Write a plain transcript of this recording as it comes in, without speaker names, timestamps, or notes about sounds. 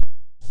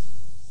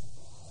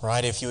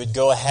Right, if you would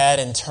go ahead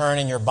and turn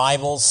in your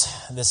Bibles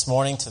this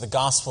morning to the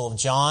Gospel of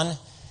John,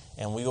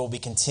 and we will be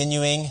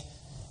continuing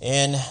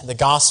in the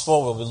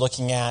Gospel. We'll be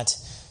looking at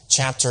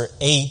chapter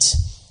 8,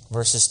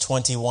 verses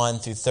 21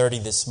 through 30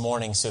 this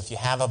morning. So if you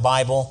have a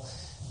Bible,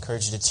 I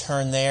encourage you to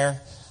turn there,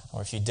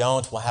 or if you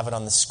don't, we'll have it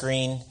on the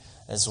screen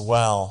as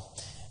well.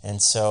 And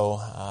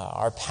so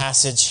our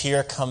passage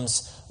here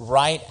comes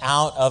right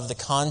out of the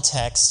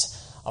context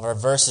of our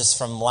verses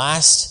from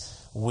last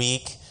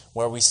week,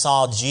 where we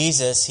saw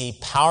Jesus, he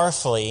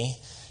powerfully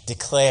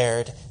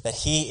declared that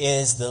he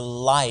is the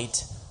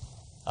light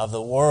of the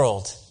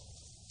world.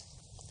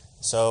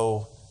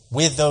 So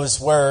with those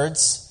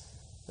words,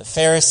 the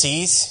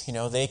Pharisees,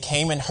 they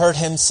came and heard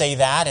him say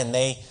that, and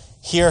they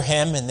hear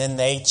him, and then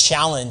they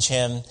challenge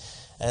him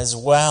as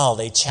well.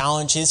 They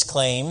challenge his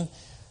claim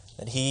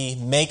that he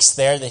makes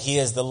there that he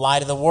is the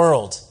light of the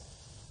world.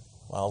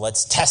 Well,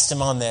 let's test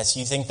him on this.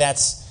 You think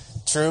that's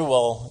true?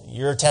 Well,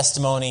 your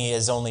testimony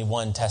is only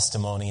one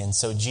testimony. And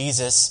so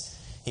Jesus,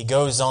 he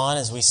goes on,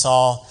 as we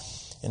saw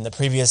in the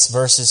previous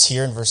verses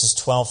here, in verses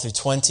 12 through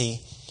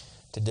 20,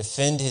 to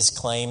defend his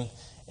claim.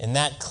 And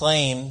that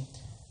claim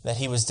that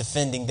he was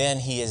defending then,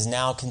 he is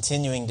now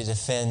continuing to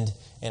defend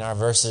in our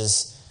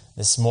verses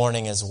this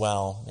morning as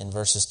well, in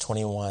verses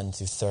 21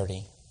 through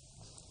 30.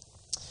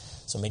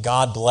 So may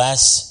God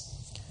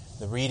bless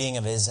the reading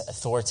of his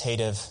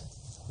authoritative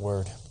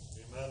word.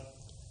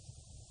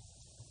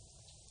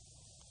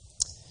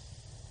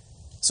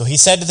 So he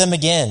said to them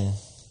again,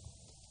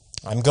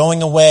 I'm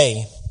going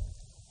away,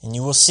 and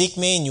you will seek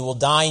me, and you will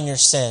die in your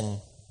sin.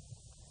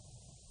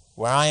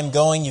 Where I am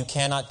going, you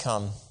cannot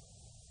come.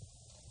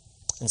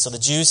 And so the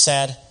Jews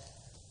said,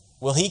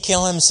 will he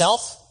kill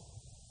himself,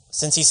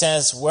 since he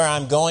says, where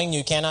I'm going,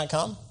 you cannot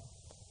come?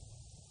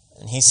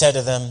 And he said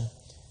to them,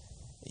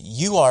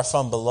 you are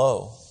from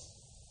below,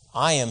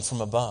 I am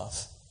from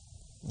above.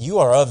 You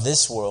are of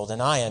this world,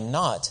 and I am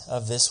not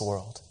of this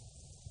world.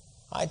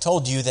 I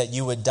told you that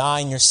you would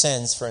die in your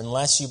sins, for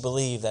unless you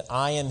believe that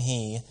I am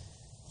he,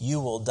 you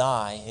will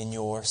die in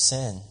your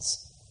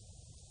sins.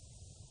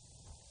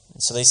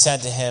 And so they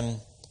said to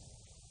him,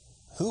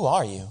 who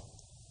are you?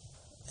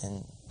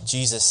 And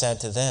Jesus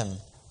said to them,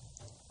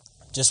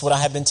 just what I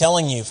have been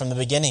telling you from the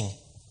beginning.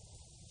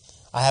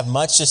 I have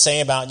much to say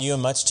about you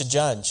and much to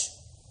judge.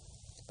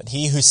 But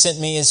he who sent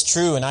me is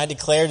true, and I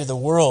declare to the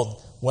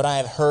world what I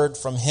have heard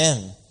from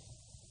him.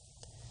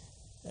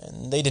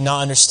 And they did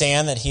not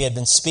understand that he had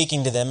been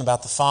speaking to them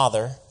about the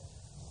Father.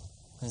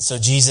 And so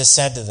Jesus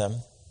said to them,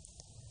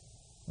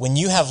 when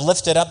you have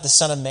lifted up the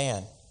Son of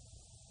Man,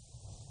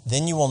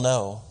 then you will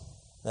know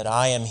that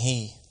I am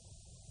he,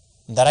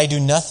 and that I do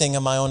nothing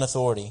of my own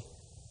authority,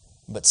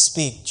 but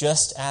speak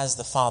just as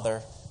the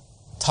Father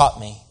taught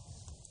me.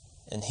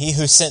 And he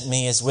who sent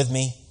me is with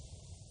me.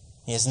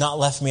 He has not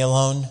left me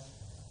alone,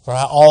 for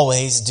I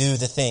always do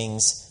the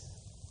things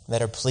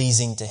that are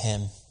pleasing to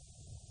him.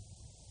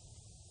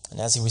 And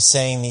as he was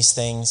saying these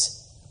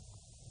things,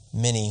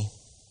 many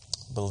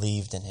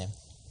believed in him.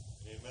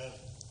 Amen.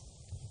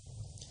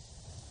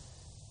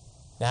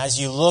 Now, as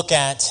you look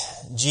at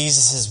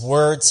Jesus'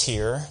 words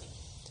here,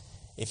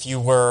 if you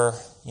were,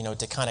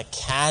 to kind of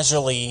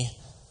casually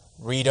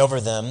read over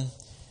them,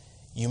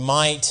 you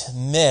might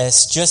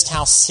miss just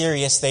how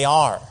serious they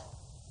are.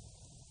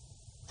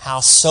 How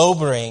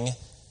sobering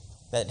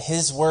that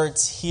his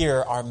words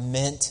here are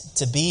meant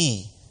to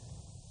be.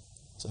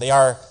 So they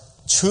are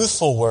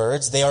truthful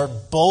words, they are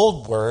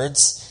bold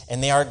words,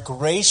 and they are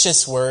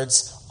gracious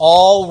words,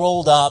 all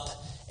rolled up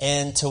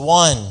into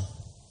one.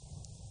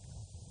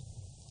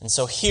 And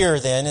so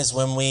here then is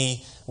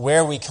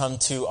where we come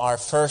to our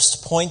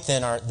first point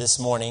then this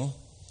morning.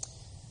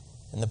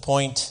 And the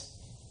point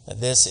that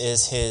this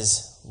is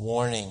his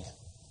warning.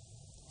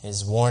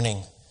 His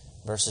warning.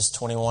 Verses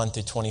 21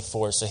 through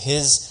 24. So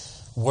his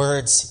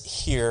words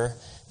here,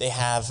 they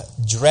have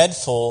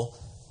dreadful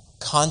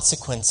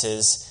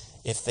consequences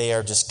if they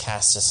are just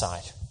cast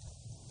aside.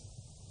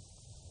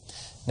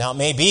 Now, it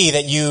may be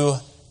that you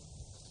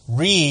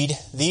read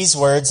these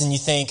words and you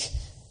think,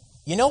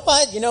 you know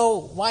what?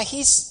 Why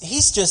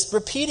he's just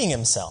repeating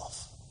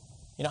himself.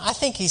 I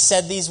think he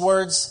said these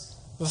words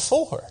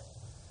before.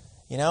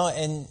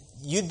 And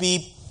you'd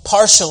be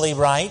partially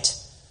right.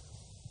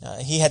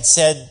 He had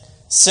said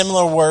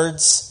similar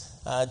words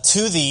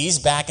to these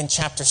back in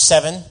chapter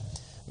 7,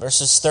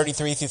 verses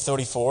 33 through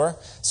 34.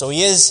 So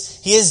he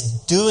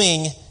is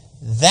doing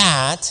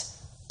that,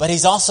 but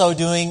he's also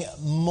doing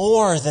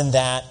more than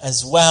that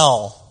as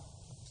well.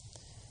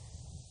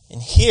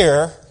 And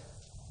here,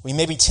 we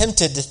may be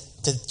tempted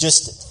to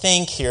just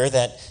think here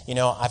that,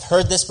 I've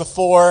heard this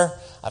before,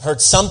 I've heard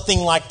something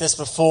like this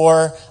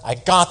before, I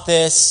got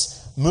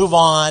this, move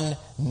on,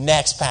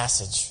 next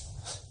passage.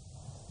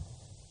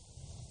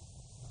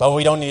 But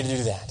we don't need to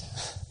do that.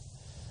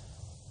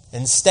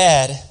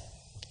 Instead,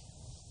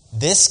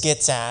 this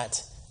gets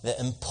at the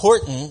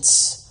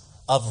importance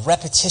of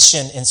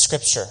repetition in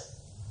Scripture.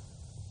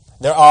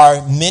 There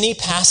are many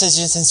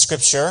passages in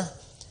Scripture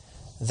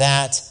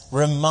that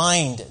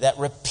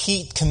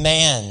repeat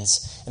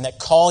commands and that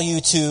call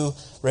you to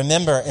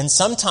remember. And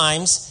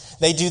sometimes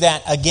they do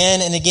that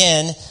again and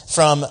again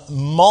from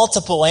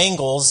multiple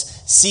angles.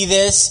 See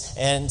this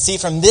and see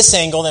from this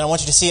angle, then I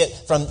want you to see it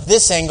from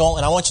this angle,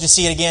 and I want you to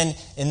see it again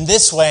in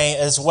this way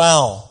as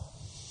well.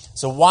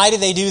 So why do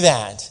they do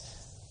that?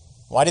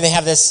 Why do they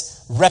have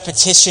this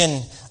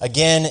repetition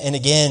again and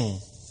again?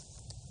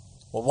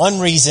 Well, one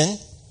reason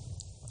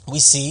we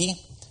see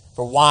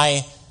for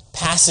why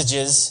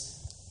passages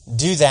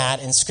do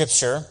that in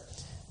Scripture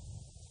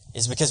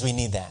is because we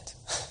need that.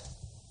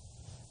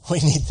 We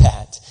need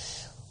that.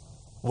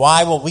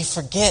 Why? Well, we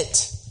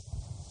forget.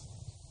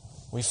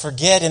 We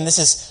forget, and this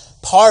is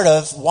part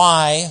of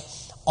why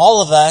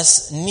all of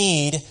us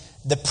need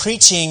the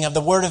preaching of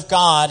the Word of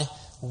God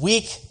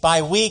week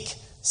by week,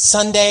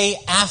 Sunday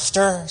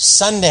after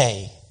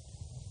Sunday.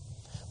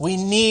 We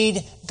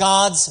need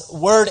God's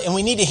Word, and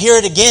we need to hear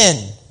it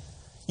again.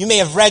 You may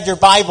have read your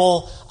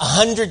Bible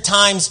 100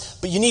 times,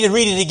 but you need to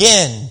read it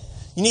again.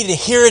 You need to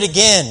hear it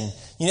again.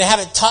 You need to have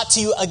it taught to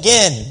you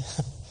again.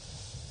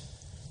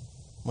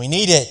 We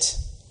need it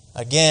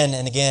again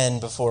and again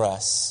before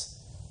us.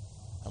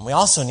 And we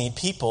also need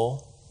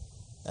people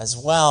as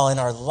well in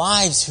our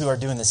lives who are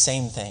doing the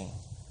same thing,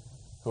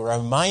 who are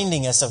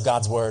reminding us of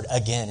God's Word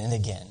again and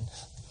again.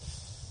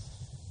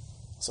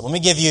 So let me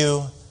give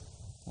you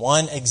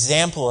one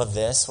example of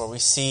this where we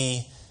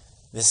see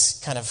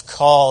this kind of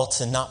call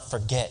to not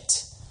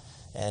forget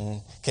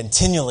and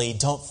continually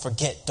don't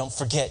forget.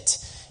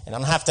 And I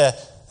don't have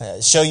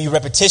to show you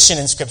repetition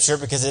in Scripture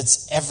because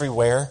it's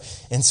everywhere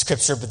in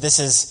Scripture, but this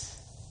is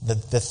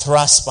the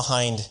thrust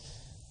behind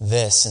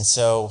this. And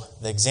so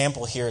the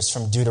example here is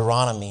from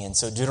Deuteronomy. And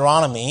so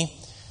Deuteronomy,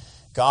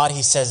 God,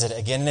 He says it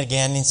again and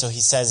again, and so He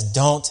says,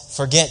 don't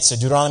forget. So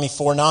Deuteronomy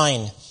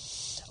 4:9,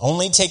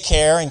 only take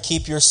care and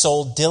keep your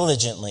soul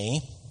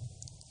diligently,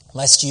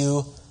 lest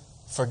you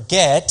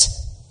forget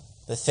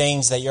the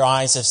things that your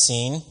eyes have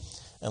seen,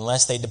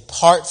 unless they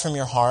depart from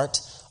your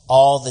heart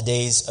all the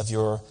days of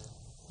your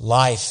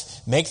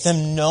life. Make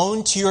them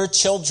known to your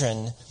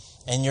children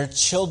and your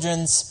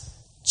children's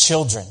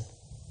children.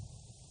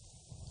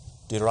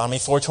 Deuteronomy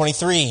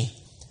 4:23,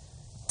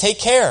 take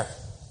care,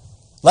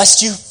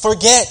 lest you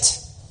forget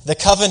the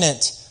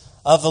covenant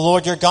of the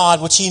Lord your God,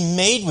 which He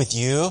made with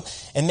you,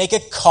 and make a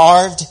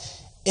carved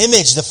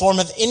image, the form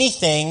of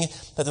anything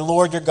that the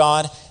Lord your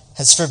God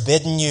has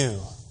forbidden you.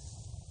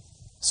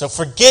 So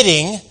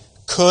forgetting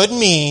could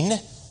mean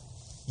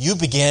you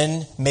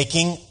begin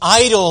making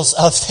idols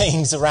of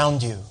things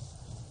around you.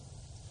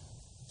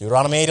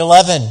 Deuteronomy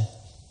 8:11,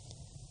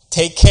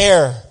 take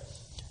care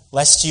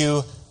lest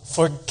you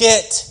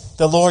forget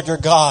the Lord your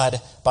God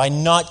by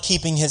not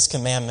keeping His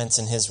commandments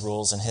and His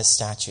rules and His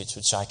statutes,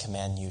 which I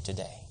command you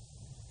today.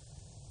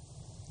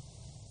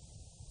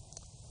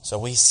 So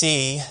we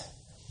see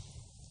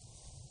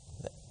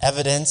the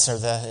evidence, or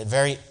the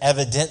very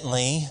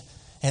evidently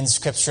in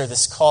Scripture,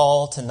 this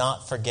call to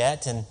not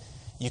forget. And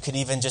you could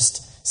even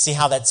just see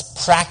how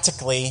that's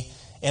practically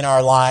in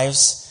our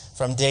lives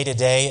from day to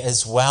day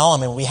as well.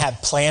 I mean, we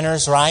have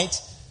planners, right?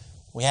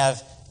 We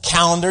have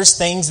calendars,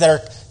 things that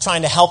are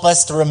trying to help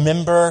us to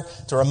remember,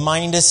 to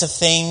remind us of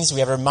things.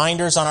 We have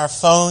reminders on our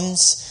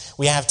phones.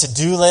 We have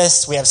to-do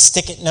lists. We have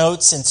stick-it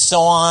notes and so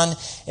on,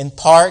 in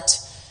part.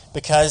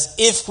 Because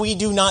if we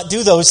do not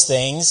do those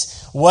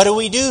things, what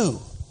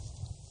do?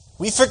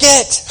 We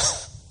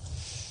forget.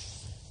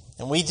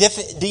 And we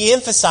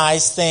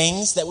de-emphasize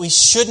things that we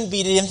shouldn't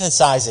be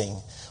de-emphasizing.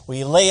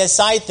 We lay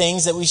aside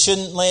things that we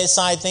shouldn't lay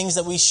aside, things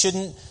that we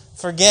shouldn't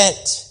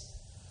forget.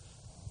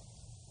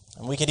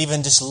 And we could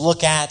even just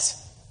look at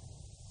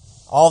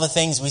all the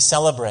things we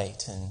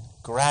celebrate, and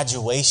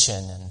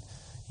graduation, and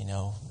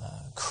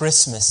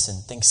Christmas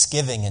and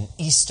Thanksgiving and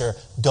Easter.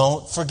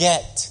 Don't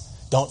forget.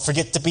 Don't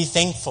forget to be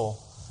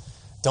thankful.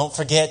 Don't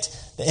forget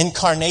the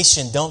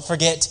incarnation. Don't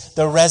forget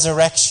the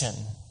resurrection.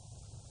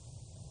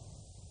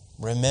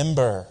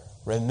 Remember.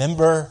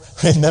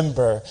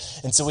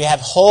 And so we have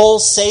whole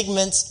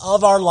segments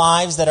of our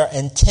lives that are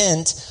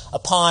intent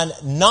upon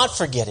not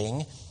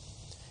forgetting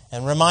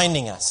and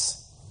reminding us.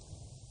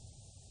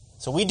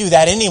 So we do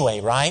that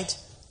anyway, right?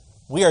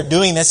 We are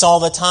doing this all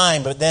the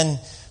time, but then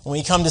when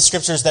we come to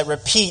scriptures that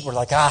repeat, we're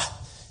like, I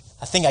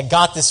think I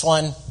got this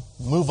one,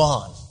 move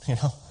on,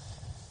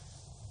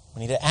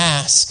 We need to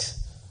ask,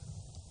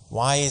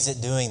 why is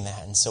it doing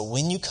that? And so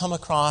when you come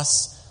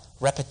across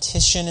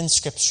repetition in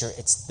Scripture,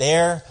 it's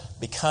there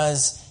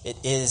because it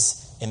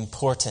is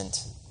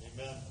important.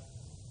 Amen.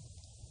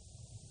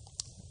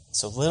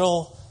 So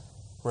little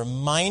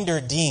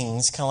reminder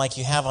dings, kind of like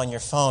you have on your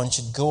phone,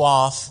 should go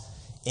off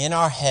in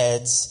our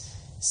heads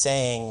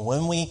saying,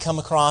 when we come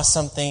across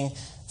something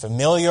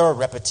familiar or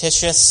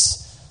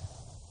repetitious,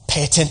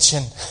 pay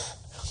attention.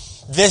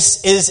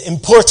 This is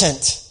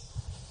important.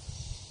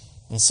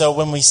 And so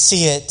when we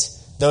see it,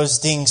 those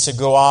dings should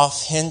go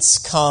off. Hence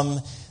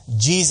come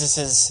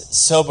Jesus'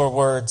 sober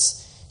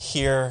words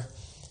here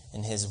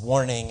in His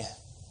warning.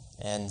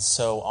 And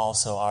so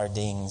also our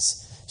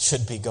dings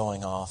should be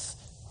going off.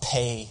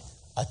 Pay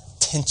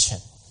attention.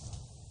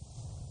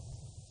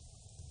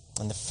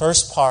 And the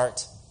first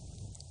part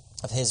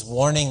of his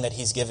warning that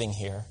he's giving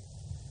here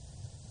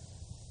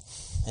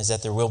is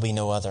that there will be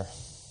no other.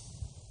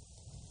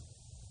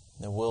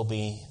 There will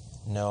be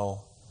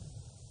no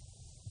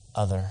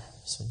other.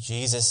 So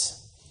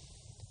Jesus,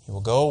 he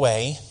will go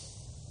away.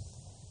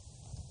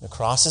 The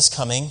cross is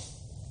coming.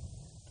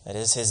 That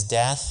is his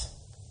death,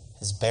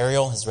 his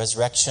burial, his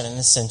resurrection and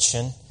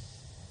ascension.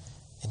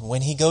 And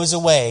when he goes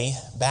away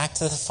back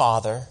to the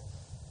Father,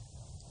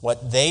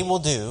 what they will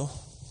do,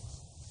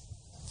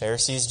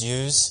 Pharisees,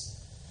 Jews,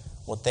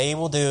 what they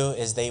will do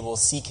is they will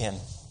seek him.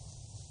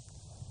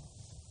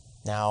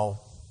 Now,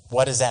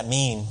 what does that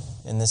mean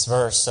in this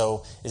verse?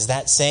 So is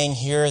that saying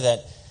here that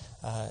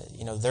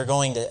they're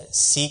going to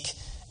seek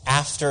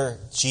after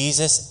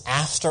Jesus,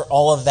 after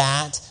all of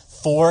that,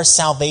 for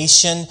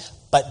salvation,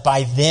 but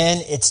by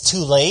then it's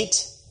too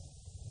late?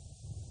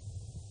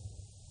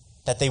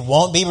 That they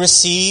won't be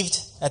received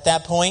at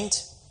that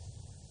point?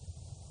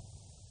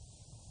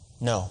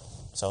 No.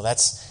 So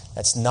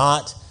that's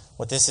not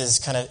what this is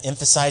kind of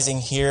emphasizing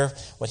here.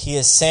 What he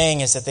is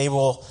saying is that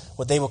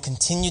what they will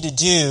continue to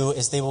do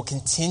is they will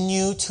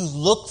continue to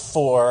look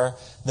for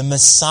the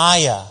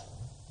Messiah.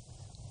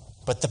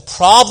 But the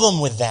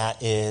problem with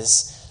that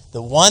is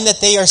the one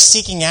that they are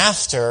seeking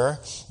after,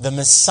 the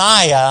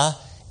Messiah,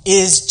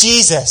 is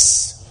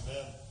Jesus.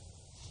 Amen.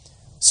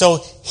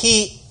 So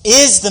he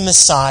is the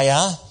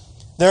Messiah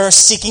they're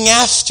seeking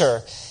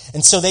after.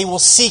 And so they will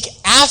seek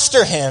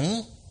after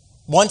him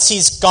once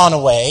he's gone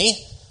away.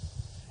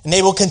 And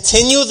they will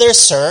continue their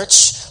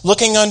search,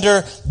 looking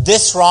under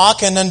this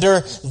rock and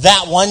under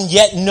that one,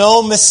 yet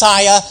no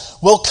Messiah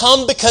will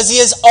come because he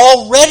has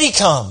already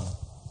come.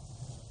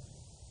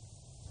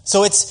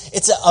 So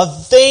it's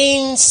a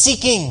vain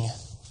seeking.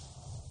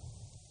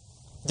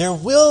 There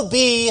will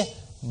be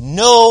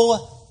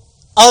no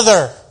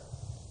other.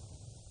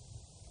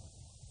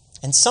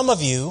 And some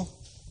of you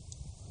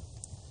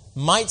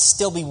might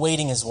still be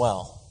waiting as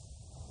well.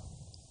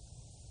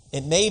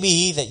 It may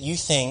be that you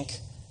think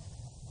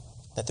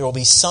that there will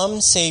be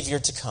some Savior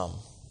to come.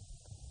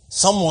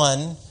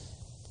 Someone,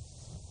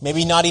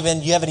 maybe you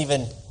haven't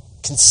even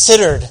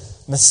considered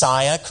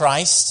Messiah,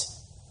 Christ,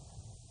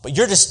 but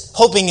you're just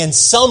hoping in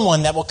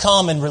someone that will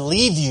come and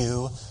relieve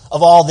you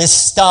of all this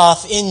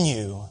stuff in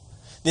you.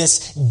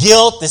 This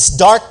guilt, this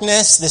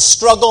darkness, this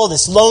struggle,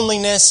 this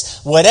loneliness,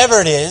 whatever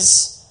it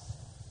is.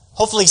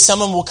 Hopefully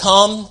someone will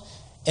come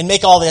and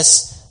make all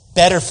this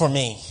better for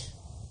me.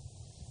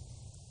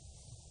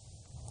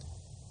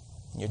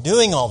 You're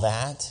doing all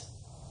that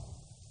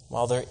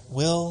while there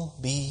will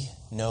be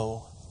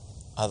no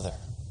other.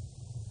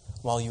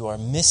 While you are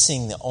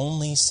missing the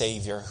only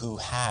Savior who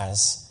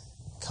has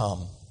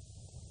come.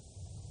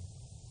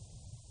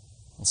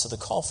 And so the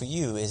call for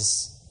you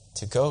is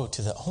to go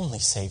to the only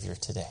Savior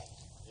today.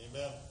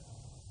 Amen.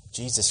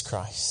 Jesus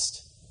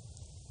Christ.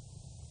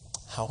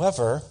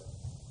 However,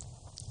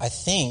 I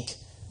think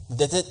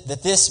that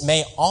this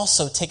may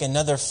also take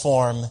another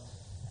form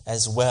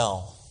as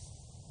well.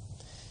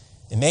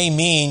 It may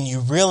mean you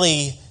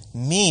really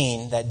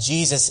mean that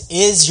Jesus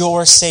is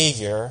your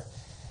Savior,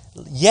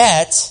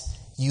 yet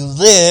you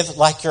live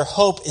like your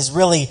hope is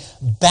really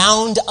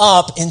bound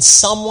up in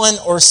someone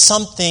or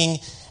something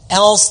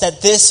else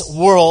that this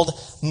world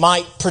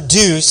might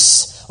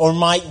produce or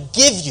might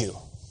give you.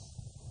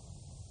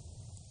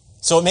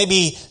 So it may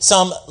be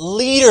some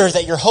leader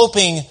that you're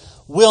hoping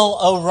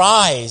will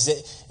arise.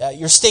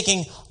 You're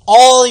staking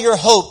all your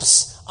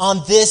hopes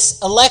on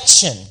this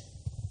election.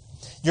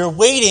 You're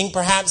waiting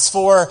perhaps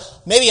for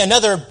maybe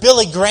another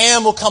Billy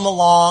Graham will come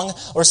along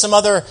or some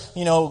other,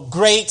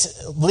 great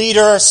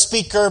leader,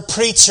 speaker,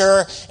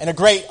 preacher, and a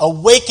great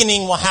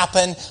awakening will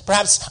happen.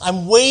 Perhaps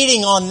I'm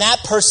waiting on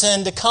that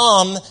person to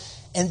come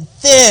and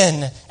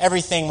then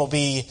everything will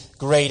be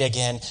great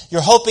again.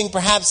 You're hoping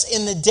perhaps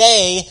in the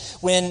day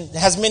when,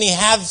 as many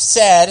have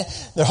said,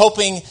 they're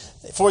hoping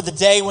for the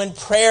day when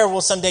prayer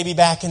will someday be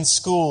back in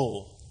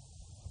school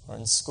or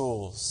in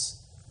schools.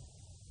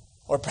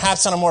 Or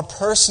perhaps on a more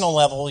personal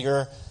level,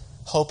 you're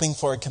hoping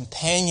for a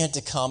companion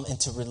to come and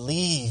to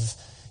relieve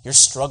your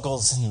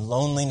struggles and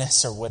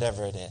loneliness or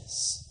whatever it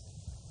is.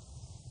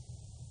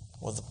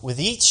 Well, with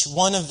each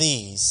one of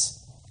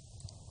these,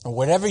 or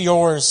whatever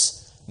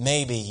yours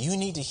may be, you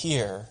need to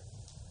hear,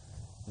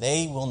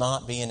 they will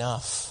not be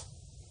enough.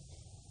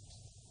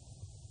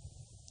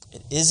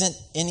 It isn't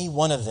any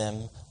one of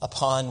them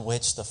upon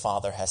which the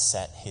Father has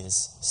set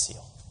his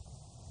seal.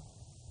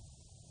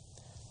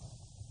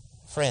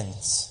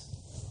 Friends,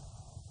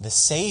 the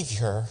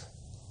Savior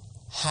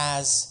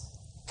has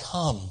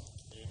come.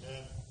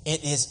 Amen.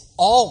 It is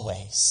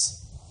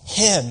always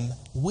him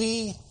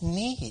we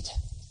need.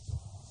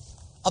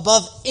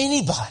 Above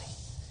anybody,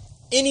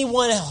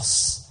 anyone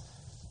else.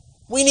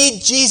 We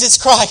need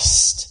Jesus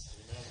Christ.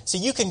 Amen. So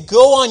you can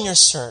go on your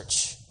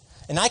search.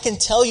 And I can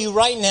tell you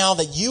right now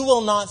that you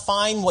will not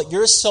find what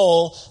your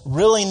soul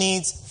really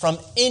needs from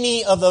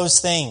any of those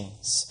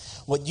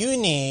things. What you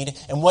need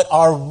and what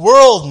our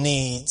world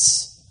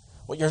needs,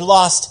 what your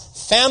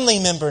lost family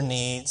member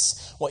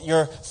needs, what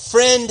your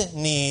friend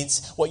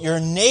needs, what your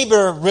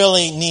neighbor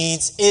really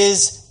needs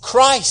is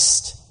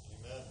Christ.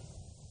 Amen.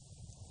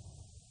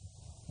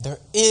 There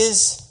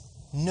is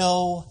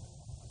no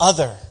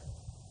other.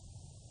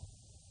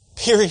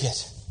 Period.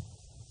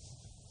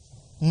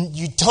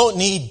 You don't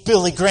need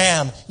Billy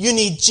Graham. You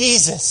need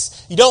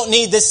Jesus. You don't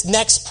need this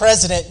next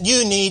president.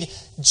 You need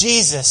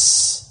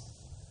Jesus.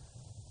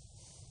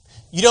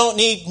 You don't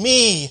need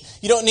me.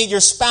 You don't need your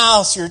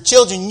spouse, your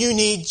children. You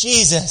need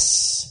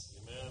Jesus.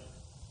 Amen.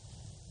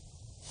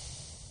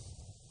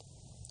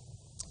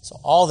 So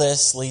all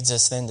this leads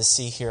us then to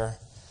see here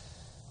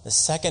the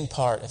second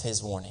part of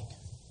his warning.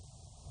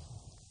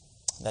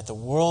 That the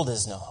world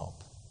is no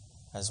hope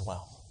as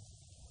well.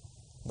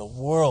 The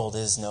world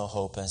is no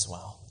hope as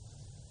well.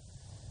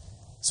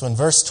 So in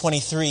verse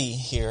 23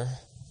 here,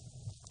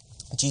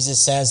 Jesus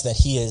says that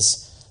he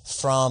is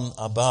from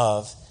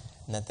above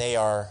and that they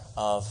are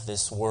of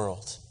this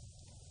world.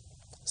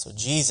 So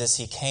Jesus,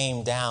 he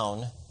came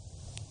down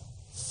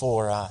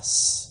for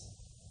us.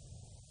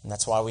 And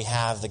that's why we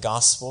have the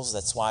Gospels.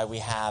 That's why we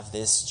have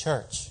this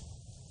church.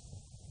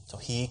 So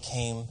he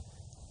came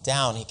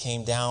down. He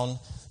came down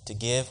to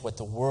give what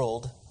the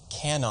world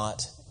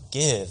cannot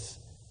give,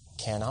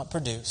 cannot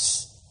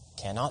produce,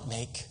 cannot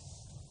make.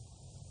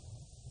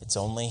 It's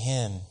only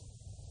him.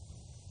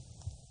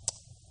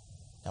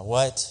 Now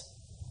what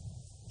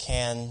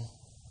can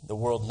the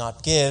world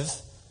not give?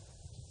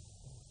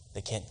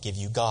 They can't give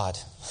you God.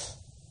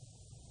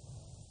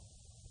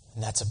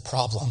 And that's a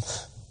problem.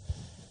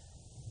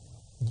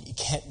 You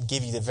can't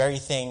give you the very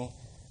thing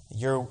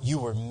you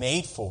were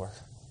made for.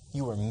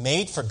 You were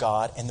made for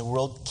God, and the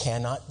world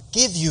cannot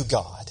give you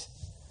God.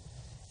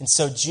 And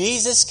so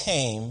Jesus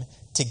came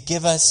to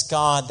give us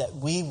God that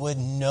we would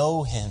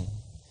know him.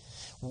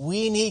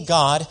 We need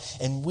God,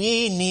 and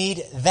we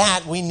need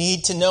that. We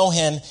need to know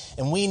him,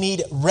 and we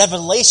need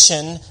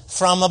revelation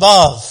from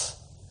above.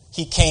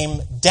 He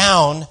came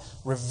down,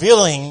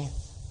 revealing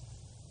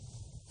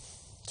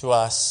to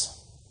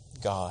us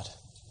God.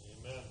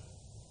 Amen.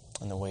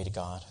 And the way to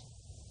God.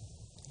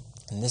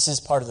 And this is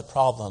part of the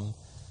problem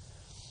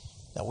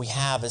that we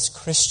have as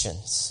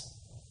Christians.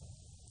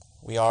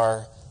 We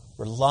are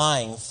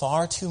relying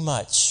far too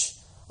much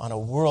on a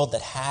world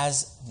that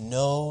has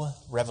no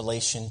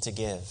revelation to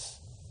give.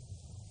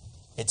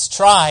 It's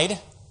tried.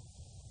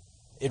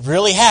 It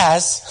really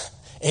has.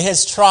 It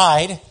has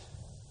tried.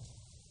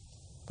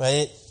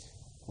 But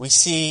we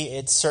see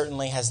it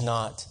certainly has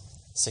not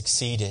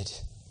succeeded.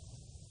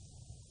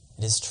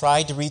 It has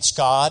tried to reach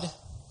God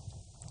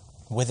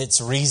with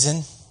its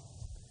reason,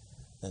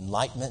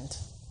 enlightenment,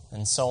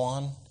 and so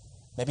on.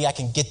 Maybe I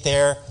can get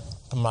there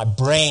from my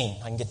brain.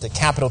 I can get the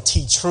capital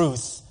T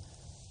truth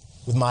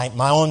with my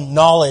own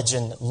knowledge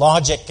and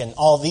logic and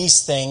all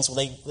these things.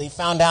 Well, they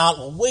found out,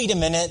 well, wait a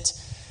minute.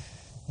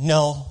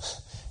 No,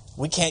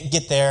 we can't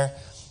get there.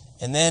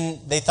 And then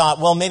they thought,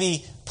 well,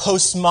 maybe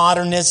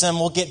postmodernism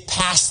will get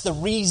past the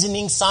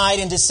reasoning side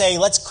and to say,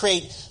 let's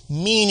create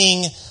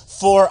meaning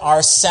for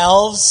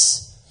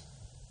ourselves.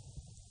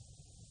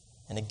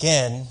 And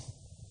again,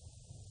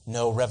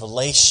 no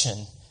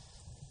revelation.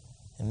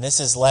 And this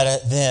has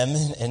led them,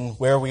 and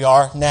where we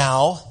are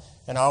now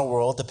in our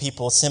world, to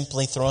people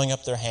simply throwing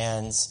up their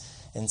hands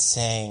and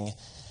saying,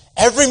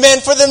 every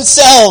man for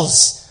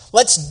themselves.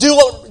 Let's do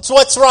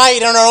what's right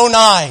in our own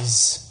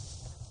eyes.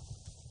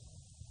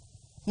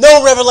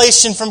 No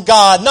revelation from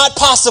God. Not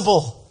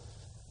possible.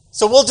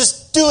 So we'll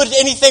just do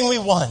anything we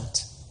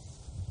want.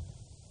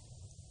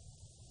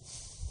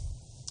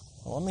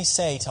 Well, let me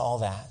say to all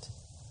that,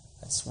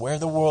 that's where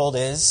the world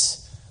is.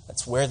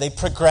 That's where they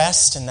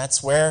progressed, and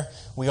that's where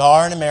we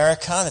are in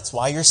America. That's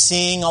why you're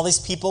seeing all these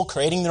people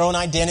creating their own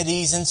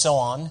identities and so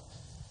on.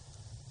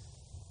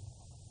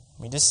 Let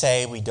me just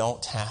say we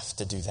don't have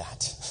to do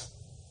that.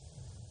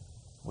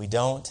 We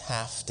don't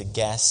have to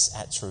guess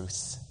at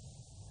truth.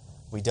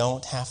 We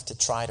don't have to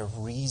try to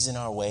reason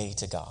our way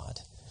to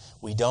God.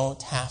 We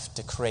don't have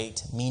to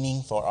create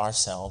meaning for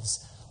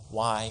ourselves.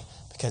 Why?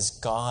 Because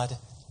God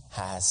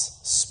has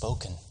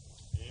spoken.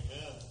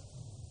 Amen.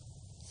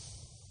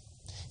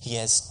 He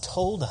has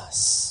told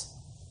us,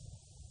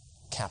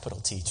 capital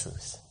T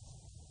truth.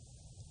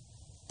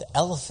 The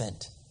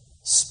elephant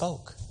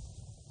spoke.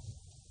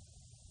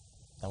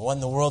 Now, what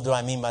in the world do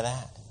I mean by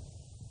that?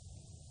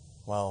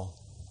 Well,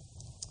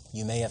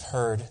 you may have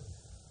heard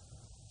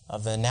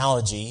of the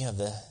analogy of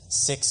the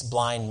 6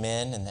 blind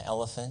men and the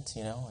elephant,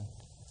 And,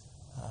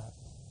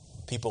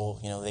 people,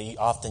 they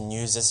often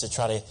use this to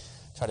try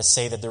to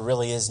say that there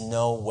really is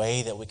no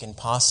way that we can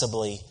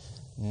possibly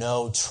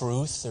know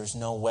truth. There's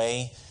no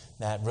way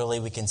that really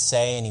we can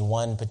say any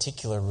one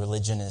particular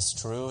religion is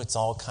true. It's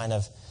all kind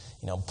of,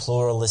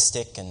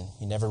 pluralistic, and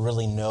you never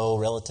really know,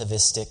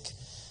 relativistic,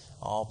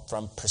 all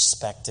from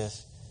perspective.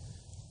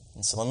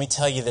 And so let me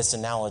tell you this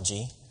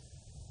analogy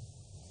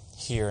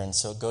here. And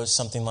so it goes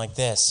something like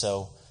this.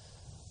 So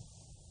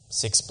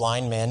 6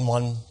 blind men,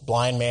 one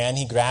blind man,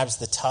 he grabs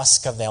the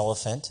tusk of the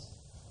elephant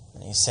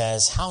and he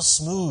says, how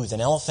smooth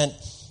an elephant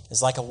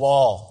is like a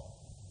wall.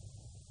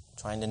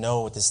 Trying to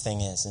know what this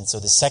thing is. And so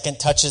the second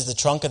touches the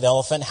trunk of the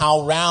elephant.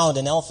 How round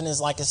an elephant is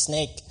like a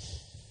snake.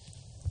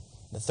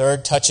 The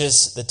third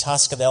touches the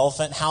tusk of the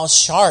elephant. How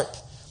sharp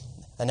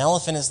an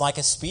elephant is like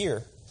a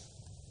spear.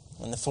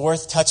 When the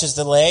fourth touches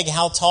the leg,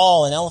 how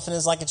tall? An elephant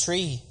is like a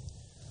tree.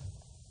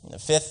 And the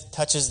fifth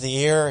touches the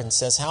ear and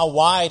says, how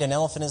wide? An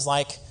elephant is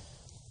like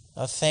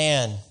a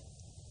fan.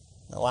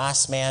 The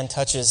last man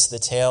touches the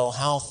tail.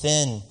 How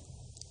thin?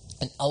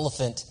 An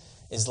elephant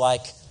is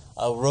like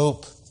a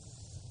rope.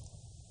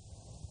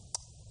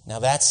 Now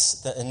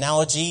that's the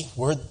analogy.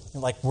 We're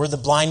the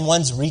blind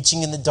ones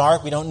reaching in the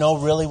dark. We don't know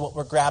really what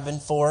we're grabbing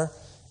for,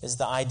 is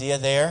the idea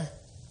there.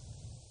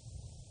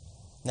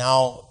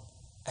 Now,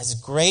 as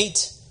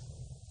great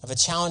of a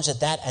challenge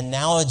that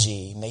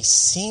analogy may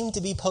seem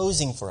to be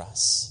posing for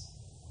us,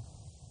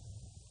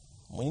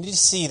 we need to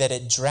see that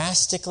it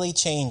drastically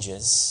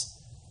changes.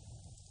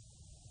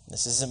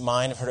 This isn't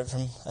mine, I've heard it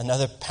from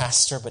another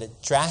pastor, but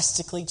it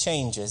drastically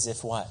changes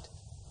if what?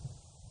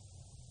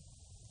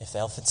 If the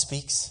elephant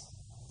speaks.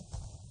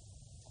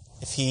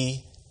 If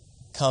he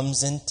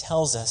comes and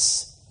tells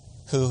us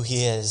who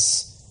he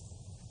is,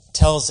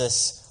 tells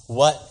us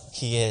what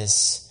he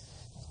is,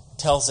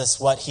 tells us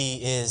what he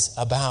is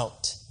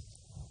about.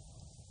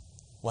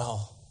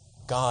 Well,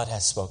 God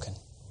has spoken.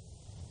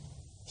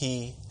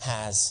 He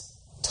has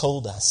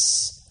told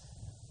us.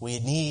 We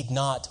need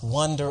not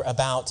wonder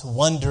about,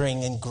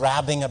 wondering and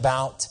grabbing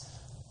about,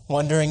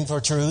 wondering for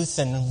truth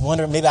and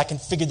wondering, maybe I can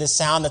figure this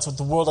out. That's what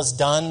the world has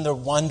done. They're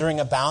wondering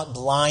about,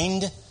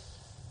 blind.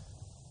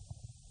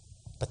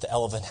 But the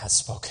elephant has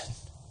spoken.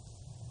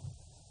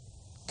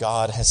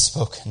 God has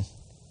spoken.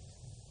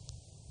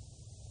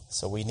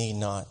 So we need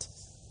not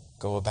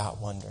go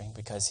about wondering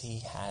because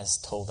he has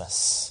told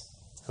us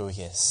who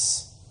he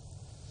is.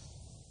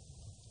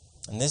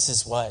 And this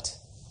is what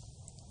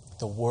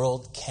the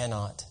world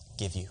cannot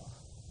give you.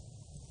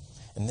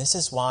 And this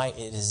is why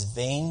it is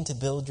vain to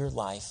build your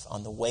life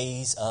on the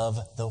ways of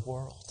the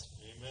world.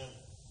 Amen.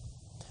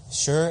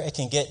 Sure, it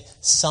can get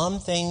some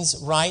things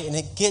right, and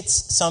it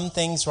gets some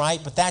things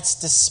right, but that's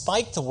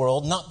despite the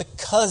world, not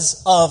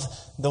because of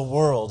the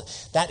world.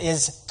 That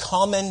is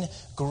common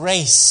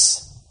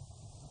grace.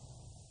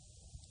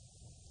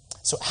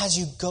 So as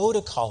you go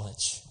to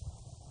college,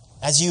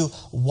 as you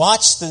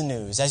watch the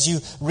news, as you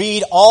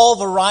read all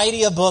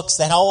variety of books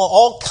that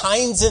all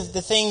kinds of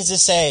the things to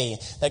say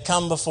that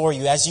come before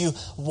you, as you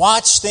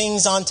watch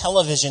things on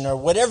television or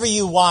whatever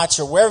you watch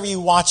or wherever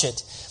you watch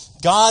it,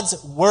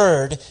 God's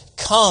word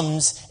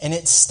comes and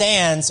it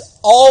stands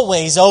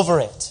always over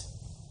it.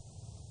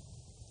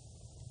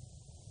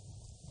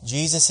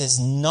 Jesus is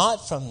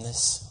not from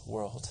this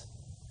world.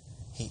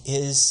 He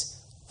is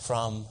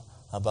from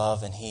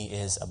above, and he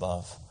is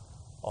above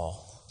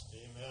all.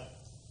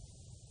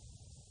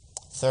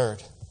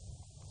 Third,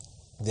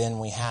 then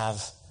we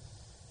have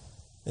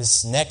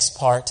this next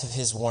part of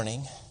his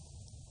warning.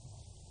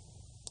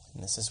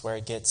 And this is where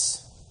it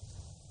gets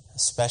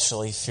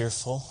especially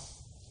fearful,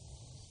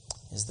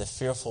 is the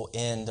fearful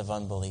end of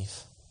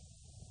unbelief.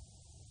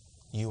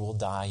 You will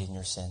die in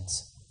your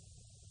sins.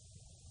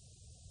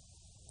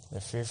 The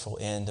fearful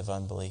end of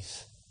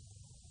unbelief.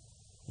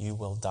 You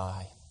will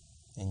die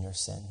in your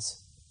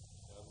sins.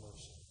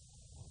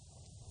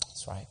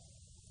 That's right.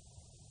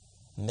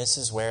 And this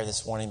is where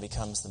this warning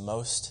becomes the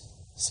most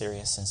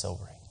serious and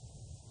sobering.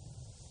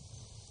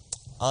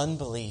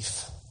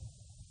 Unbelief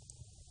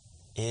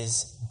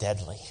is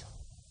deadly.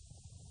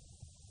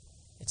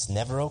 It's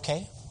never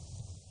okay.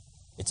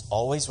 It's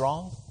always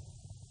wrong.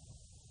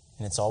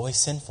 And it's always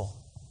sinful.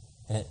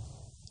 And it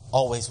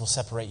always will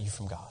separate you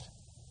from God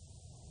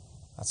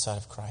outside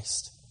of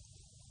Christ.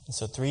 And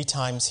so 3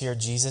 times here,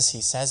 Jesus,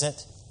 he says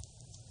it.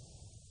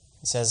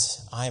 He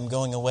says, I am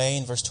going away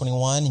in verse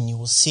 21, and you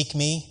will seek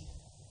me.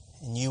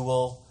 And you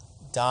will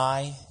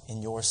die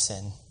in your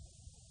sin.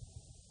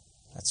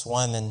 That's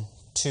 1. And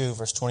 2,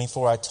 verse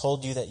 24. I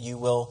told you that you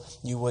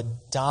would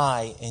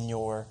die in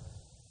your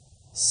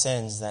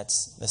sins.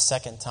 That's the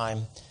second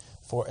time.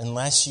 For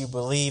unless you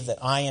believe that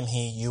I am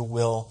he, you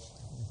will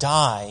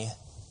die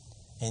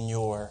in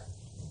your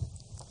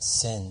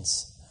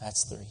sins.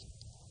 That's 3.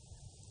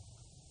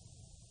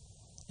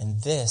 And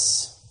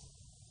this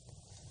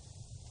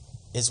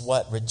is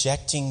what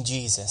rejecting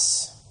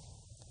Jesus,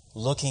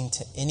 looking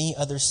to any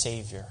other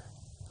Savior,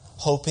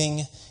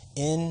 hoping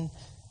in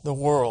the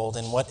world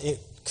and what it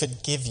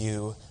could give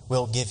you,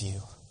 will give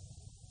you.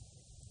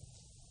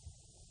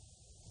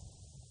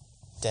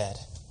 Dead.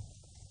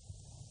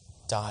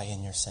 Die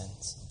in your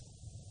sins.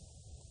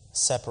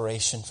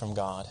 Separation from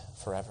God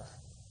forever.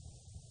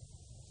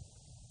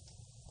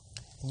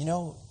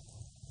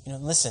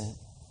 And listen,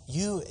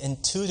 you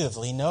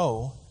intuitively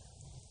know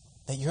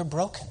that you're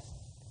broken.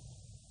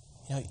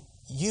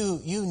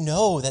 You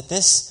know that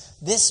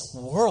this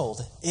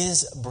world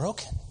is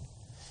broken.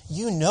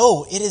 You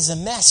know it is a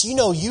mess. You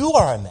know you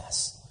are a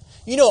mess.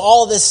 You know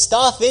all this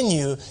stuff in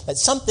you, that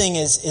something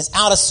is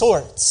out of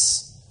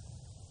sorts.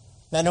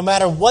 Now, no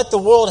matter what the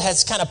world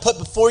has kind of put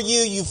before you,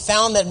 you've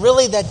found that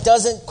really that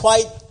doesn't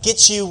quite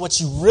get you what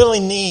you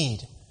really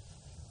need.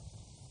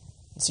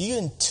 So you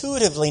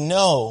intuitively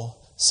know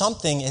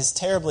something is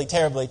terribly,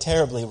 terribly,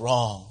 terribly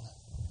wrong.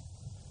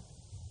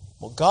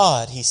 Well,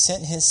 God, he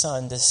sent his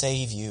Son to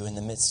save you in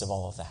the midst of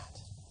all of that.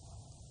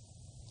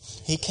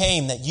 He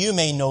came that you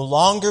may no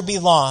longer be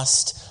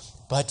lost,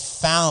 but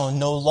found,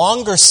 no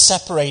longer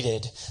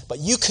separated. But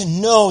you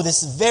can know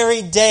this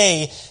very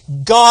day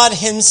God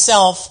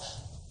himself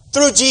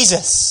through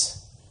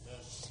Jesus.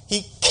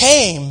 He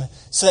came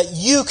so that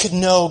you could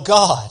know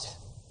God.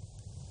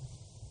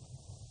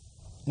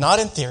 Not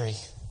in theory,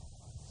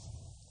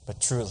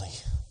 but truly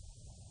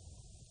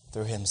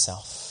through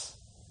himself.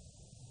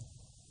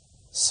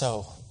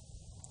 So,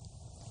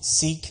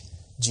 seek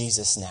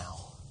Jesus now.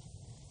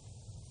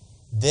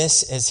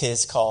 This is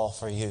his call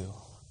for you.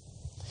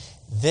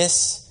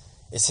 This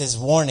is his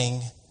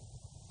warning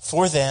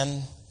for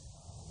them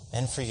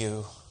and for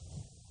you.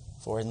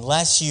 For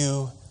unless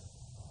you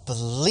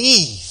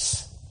believe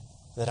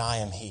that I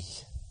am he,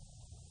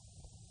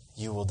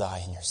 you will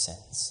die in your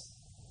sins.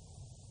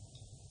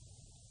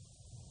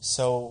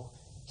 So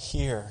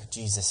hear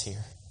Jesus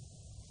here.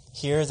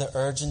 Hear the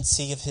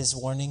urgency of his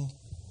warning.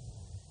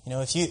 You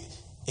know, if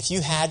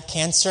you had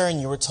cancer and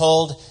you were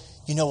told,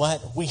 you know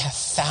what, we have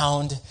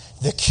found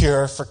the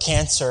cure for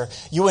cancer,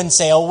 you wouldn't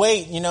say, oh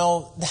wait,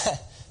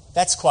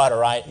 that's quite all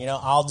right.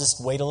 I'll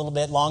just wait a little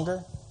bit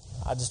longer.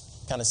 I'll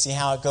just kind of see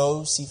how it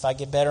goes, see if I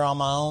get better on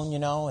my own,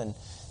 and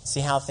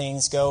see how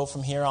things go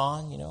from here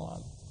on.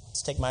 I'll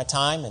just take my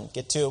time and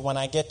get to it when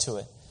I get to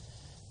it.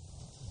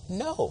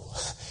 No,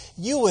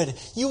 you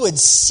would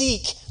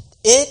seek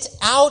it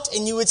out,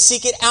 and you would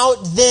seek it out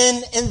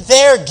then and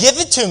there. Give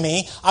it to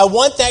me. I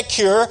want that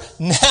cure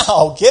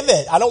now. Give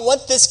it. I don't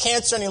want this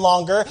cancer any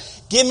longer.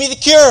 Give me the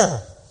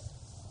cure.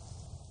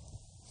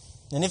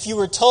 And if you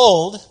were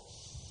told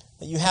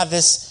that you have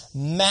this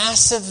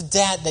massive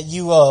debt that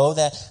you owe,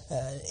 that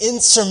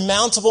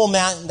insurmountable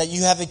amount that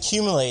you have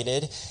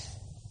accumulated,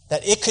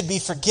 that it could be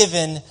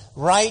forgiven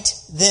right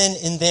then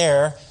and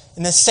there,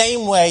 in the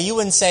same way, you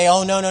wouldn't say,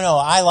 oh, no,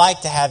 I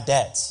like to have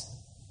debts.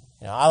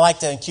 I like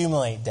to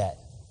accumulate debt.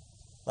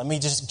 Let me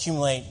just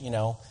accumulate,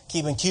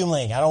 keep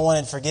accumulating. I don't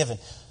want it forgiven.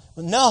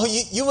 No,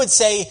 you would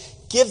say,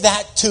 give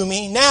that to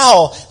me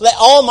now. Let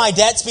all my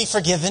debts be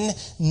forgiven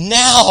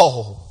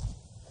now.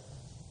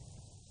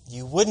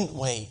 You wouldn't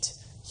wait.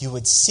 You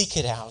would seek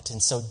it out.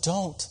 And so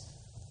don't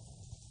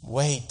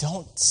wait.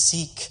 Don't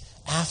seek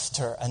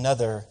after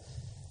another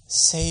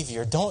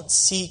Savior. Don't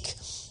seek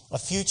a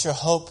future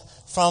hope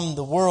from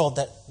the world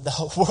that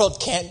the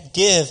world can't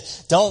give.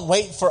 Don't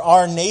wait for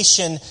our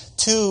nation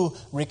to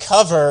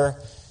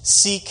recover.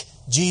 Seek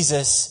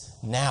Jesus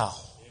now.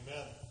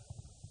 Amen.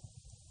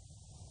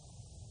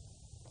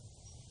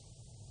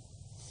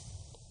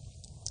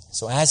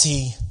 So as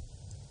he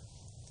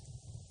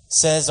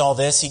says all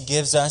this, he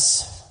gives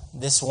us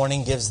this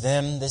warning, gives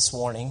them this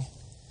warning.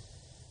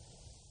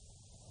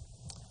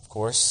 Of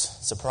course,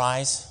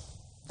 surprise,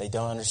 they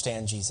don't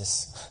understand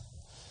Jesus.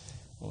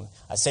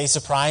 I say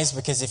surprise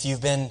because if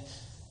you've been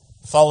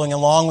following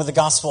along with the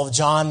Gospel of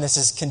John, this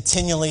is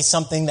continually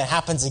something that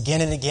happens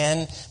again and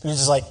again. You're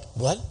just like,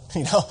 what?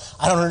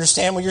 I don't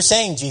understand what you're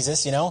saying,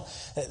 Jesus. They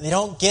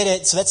don't get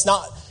it. So it's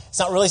not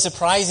really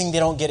surprising they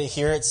don't get it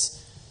here. It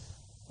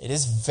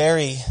is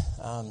very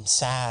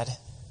sad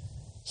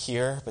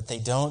here, but they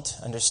don't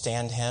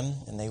understand him,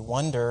 and they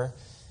wonder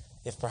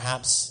if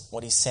perhaps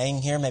what he's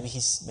saying here, maybe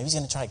he's going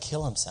to try to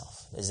kill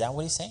himself. Is that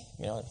what he's saying?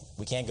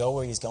 We can't go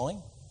where he's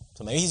going.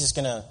 So maybe he's just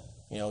going to,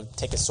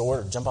 take a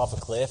sword or jump off a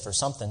cliff or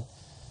something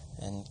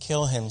and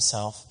kill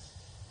himself,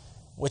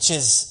 which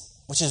is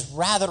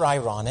rather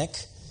ironic,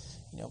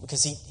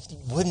 because he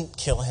wouldn't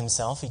kill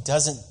himself. He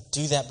doesn't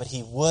do that, but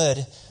he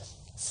would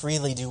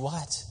freely do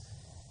what?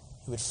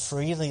 He would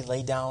freely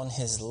lay down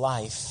his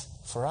life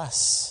for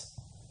us.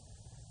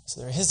 So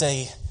there is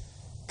a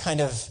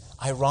kind of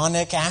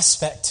ironic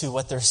aspect to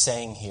what they're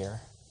saying here.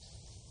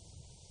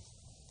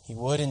 He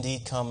would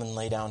indeed come and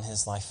lay down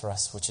his life for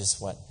us, which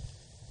is what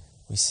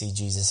we see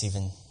Jesus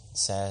even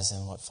says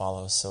and what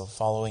follows. So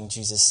following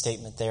Jesus'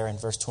 statement there in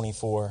verse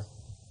 24,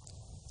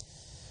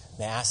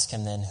 they ask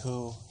him then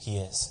who he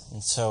is.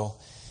 And so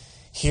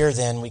here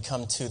then we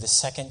come to the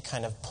second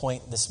kind of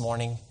point this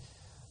morning.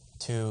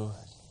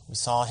 We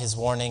saw his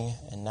warning,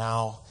 and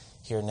now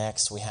here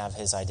next we have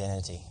his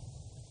identity.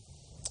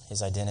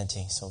 His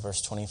identity. So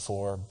verse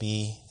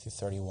 24b through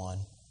 31.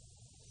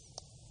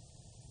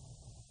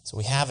 So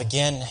we have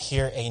again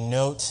here a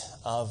note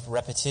of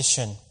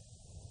repetition.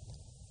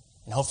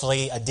 And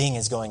hopefully a ding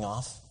is going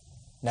off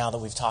now that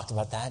we've talked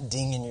about that.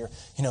 Ding in your,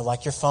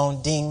 like your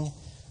phone, ding.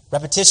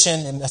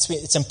 Repetition, and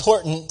it's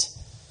important.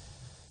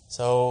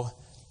 So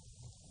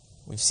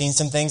we've seen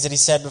some things that he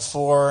said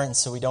before, and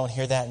so we don't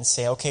hear that and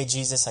say, okay,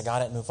 Jesus, I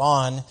got it, move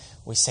on.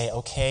 We say,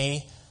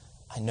 okay,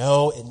 I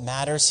know it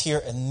matters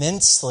here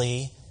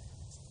immensely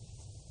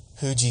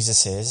who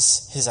Jesus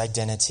is, his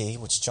identity,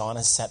 which John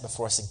has set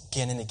before us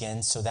again and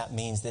again. So that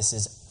means this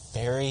is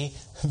very,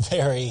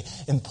 very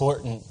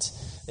important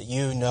that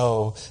you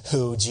know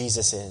who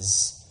Jesus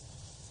is.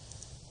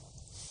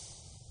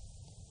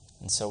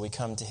 And so we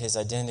come to his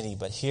identity,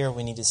 but here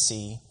we need to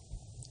see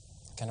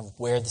kind of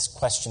where this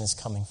question is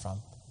coming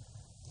from.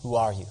 Who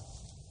are you?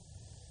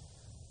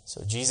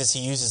 So Jesus,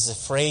 he uses a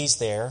phrase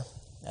there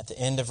at the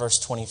end of verse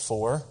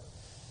 24,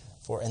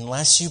 for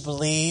unless you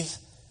believe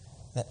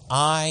that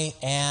I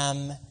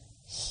am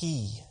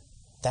He.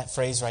 That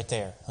phrase right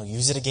there. He'll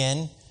use it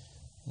again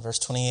in verse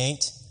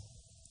 28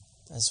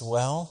 as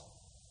well.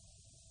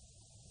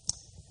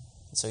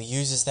 So he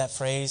uses that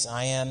phrase,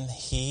 I am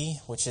He,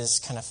 which is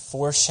kind of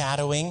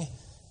foreshadowing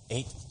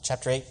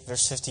chapter 8,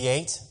 verse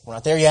 58. We're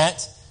not there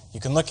yet. You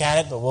can look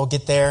at it, but we'll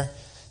get there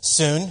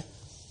soon.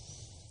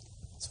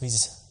 So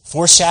he's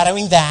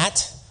foreshadowing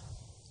that,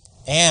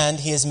 and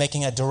he is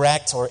making a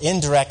direct or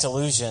indirect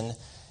allusion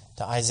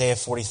to Isaiah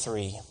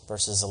 43,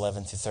 verses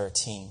 11 through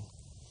 13.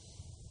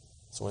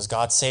 So what does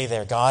God say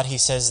there? God, he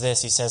says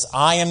this. He says,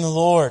 I am the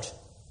Lord.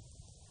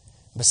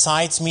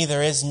 Besides me,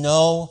 there is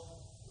no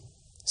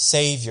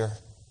Savior.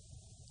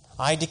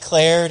 I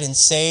declared and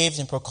saved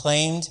and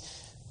proclaimed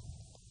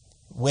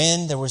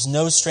when there was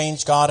no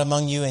strange God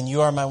among you, and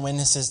you are my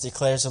witnesses,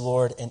 declares the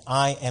Lord, and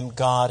I am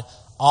God.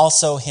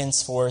 Also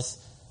henceforth,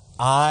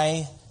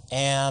 I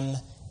am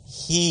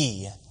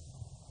He.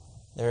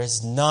 There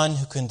is none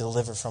who can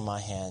deliver from my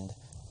hand.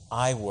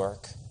 I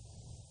work,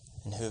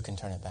 and who can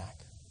turn it back?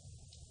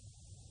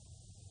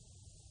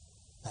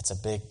 It's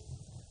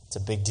a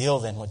big deal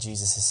then, what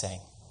Jesus is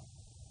saying.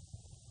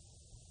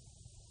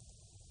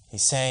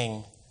 He's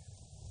saying,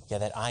 yeah,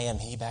 that I am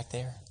He back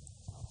there,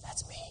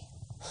 that's me.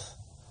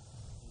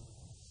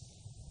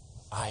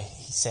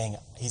 He's saying,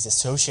 he's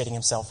associating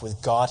himself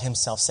with God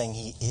himself, saying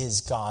he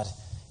is God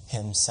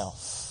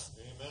himself.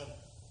 Amen.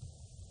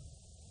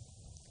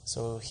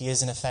 So he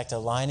is in effect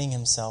aligning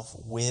himself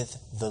with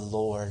the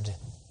Lord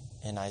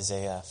in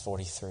Isaiah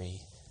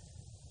 43.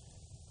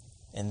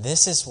 And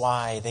this is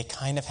why they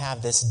kind of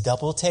have this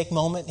double take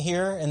moment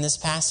here in this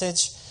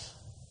passage.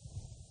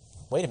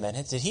 Wait a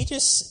minute, did he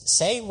just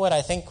say what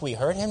I think we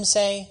heard him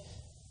say?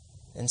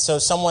 And so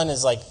someone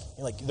is like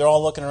they're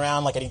all looking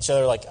around like at each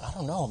other like, I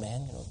don't know,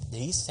 man. Did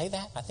he say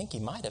that? I think he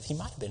might have. He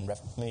might have been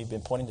maybe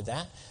been pointing to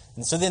that.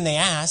 And so then they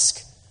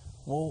ask,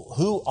 well,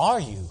 who are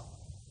you?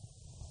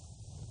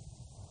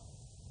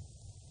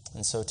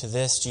 And so to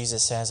this,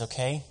 Jesus says,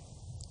 okay,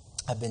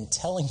 I've been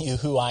telling you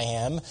who I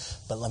am,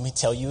 but let me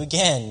tell you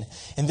again.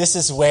 And this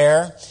is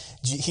where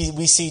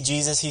we see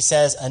Jesus, he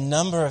says a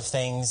number of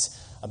things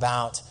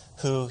about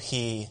who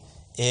he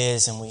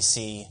is, and we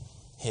see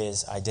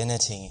his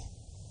identity.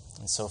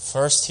 And so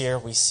first here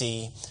we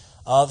see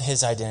of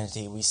his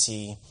identity, we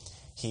see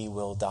he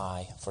will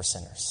die for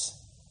sinners.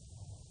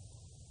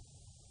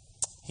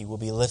 He will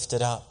be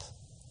lifted up.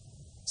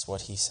 That's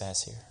what he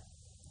says here.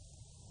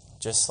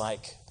 Just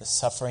like the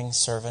suffering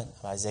servant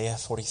of Isaiah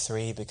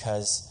 43,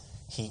 because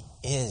he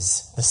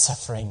is the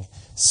suffering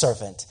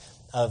servant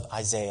of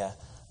Isaiah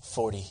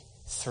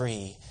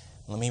 43.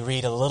 Let me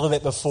read a little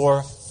bit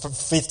before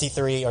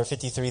 53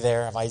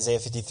 there of Isaiah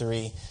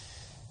 53,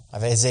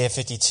 of Isaiah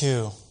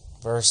 52.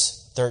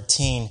 Verse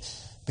 13,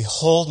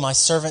 behold, my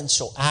servant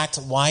shall act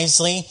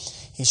wisely.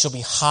 He shall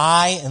be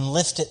high and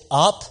lifted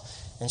up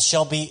and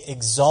shall be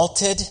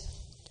exalted.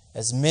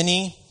 As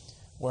many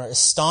were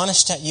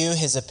astonished at you,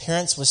 his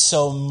appearance was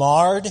so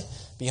marred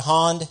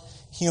beyond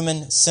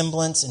human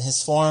semblance, and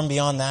his form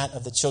beyond that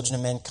of the children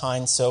of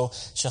mankind. So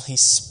shall he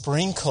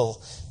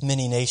sprinkle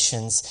many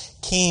nations.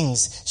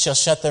 Kings shall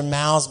shut their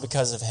mouths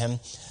because of him.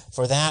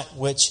 For that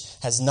which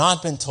has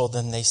not been told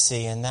them they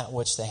see, and that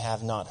which they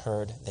have not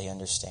heard they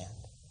understand.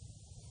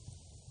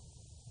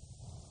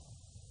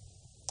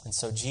 And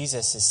so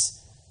Jesus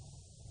is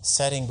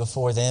setting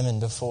before them and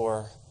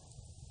before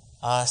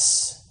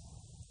us,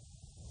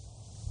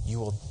 you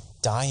will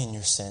die in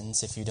your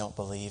sins if you don't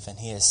believe. And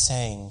he is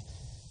saying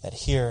that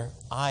here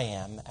I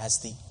am as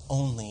the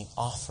only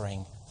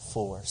offering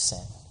for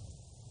sin.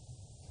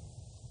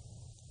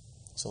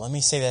 So let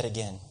me say that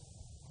again.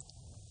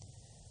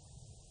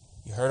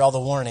 You heard all the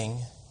warning.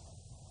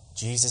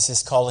 Jesus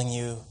is calling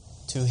you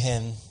to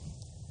him.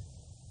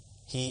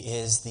 He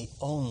is the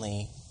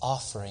only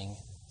offering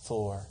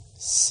for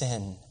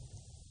sin.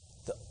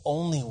 The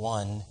only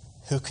one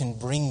who can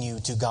bring you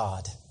to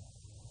God.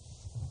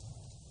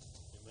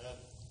 Amen.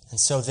 And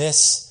so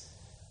this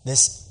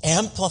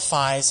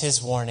amplifies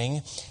his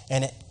warning,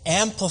 and it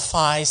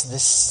amplifies the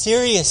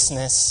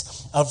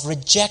seriousness of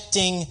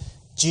rejecting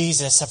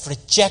Jesus, of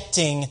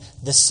rejecting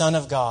the Son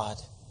of God.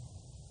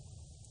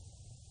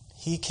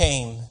 He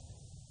came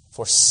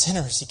for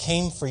sinners. He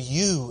came for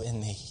you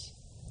and me.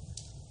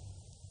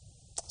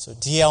 So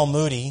D.L.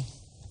 Moody,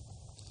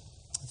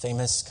 a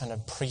famous kind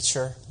of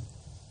preacher,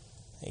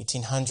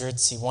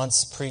 1800s, he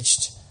once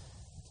preached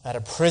at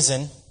a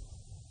prison.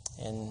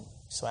 And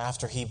so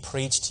after he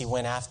preached, he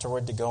went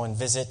afterward to go and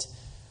visit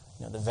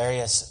the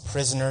various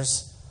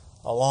prisoners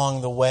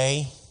along the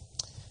way.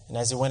 And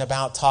as he went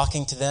about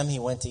talking to them, he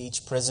went to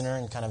each prisoner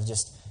and kind of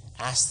just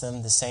asked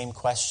them the same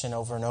question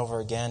over and over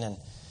again. And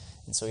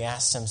so he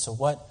asked him, so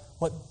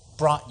what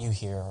brought you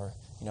here? Or,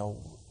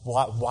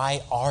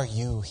 why are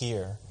you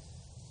here?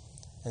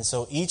 And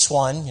so each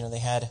one, they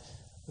had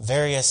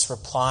various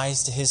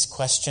replies to his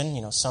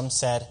question. Some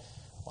said,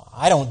 well,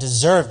 I don't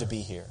deserve to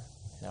be here.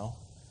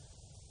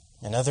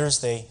 And others,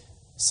 they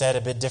said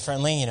a bit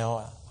differently,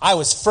 I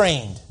was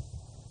framed.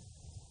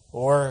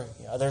 Or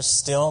others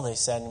still, they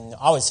said,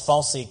 I was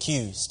falsely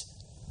accused.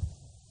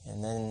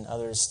 And then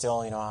others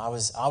still, I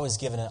was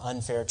given an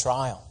unfair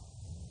trial.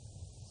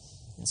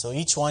 And so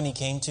each one he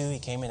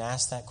came and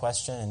asked that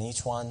question, and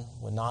each one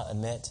would not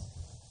admit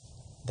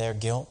their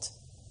guilt.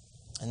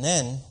 And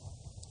then,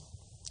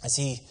 as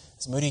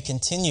Moody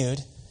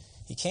continued,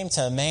 he came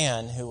to a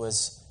man who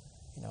was,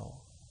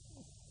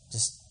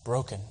 just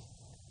broken.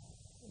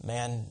 A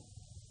man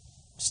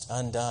just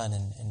undone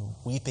and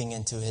weeping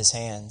into his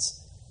hands.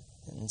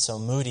 And so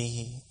Moody,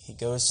 he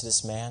goes to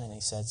this man and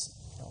he says,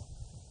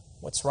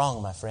 "What's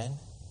wrong, my friend?"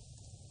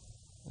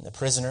 And the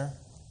prisoner,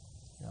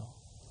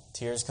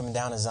 tears coming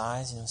down his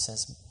eyes,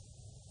 says,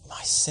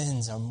 "My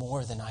sins are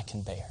more than I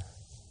can bear."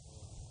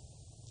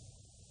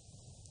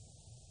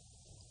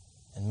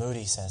 And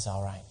Moody says,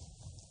 "All right,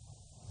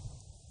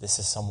 this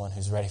is someone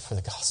who's ready for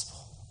the gospel."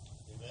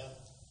 Amen.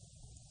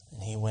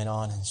 And he went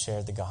on and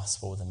shared the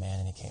gospel with the man,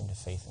 and he came to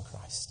faith in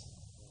Christ.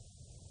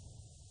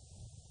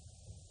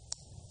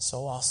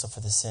 So also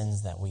for the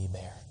sins that we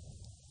bear.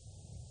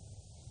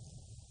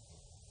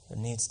 There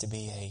needs to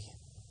be a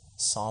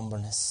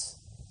somberness,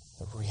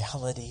 the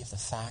reality of the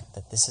fact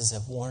that this is a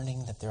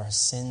warning that there are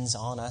sins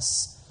on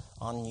us,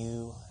 on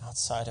you,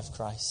 outside of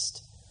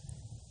Christ.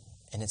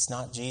 And it's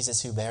not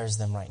Jesus who bears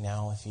them right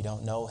now. If you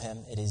don't know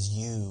him, it is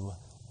you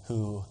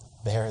who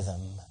bear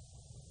them.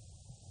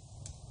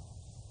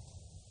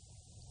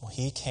 Well,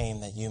 he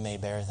came that you may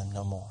bear them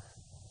no more.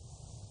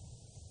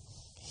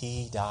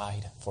 He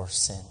died for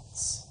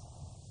sins.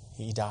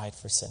 He died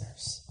for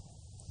sinners.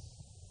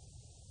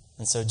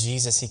 And so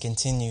Jesus, he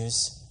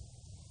continues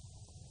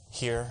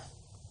here,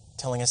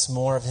 telling us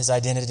more of his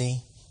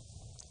identity.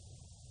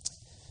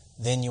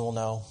 Then you will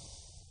know.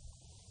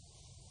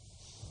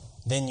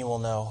 Then you will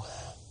know.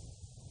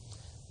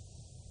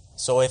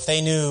 So if they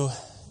knew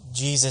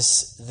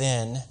Jesus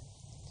then,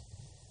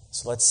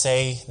 so let's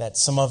say that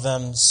some of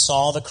them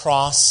saw the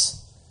cross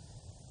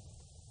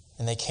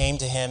and they came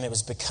to him. It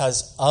was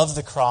because of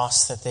the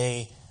cross that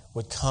they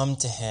would come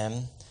to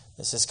him.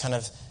 This is kind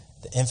of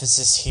the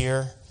emphasis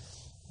here,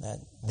 that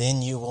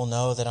then you will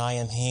know that I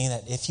am he.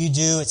 That if you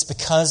do, it's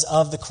because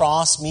of the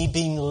cross, me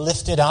being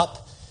lifted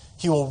up.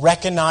 You will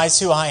recognize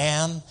who I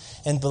am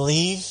and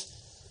believe.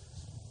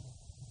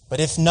 But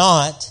if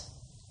not,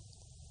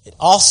 it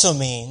also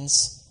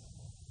means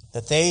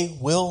that they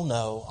will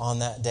know on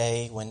that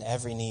day when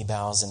every knee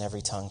bows and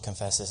every tongue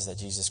confesses that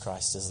Jesus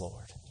Christ is Lord.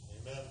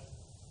 Amen.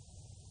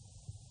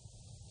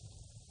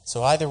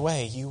 So either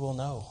way, you will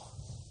know.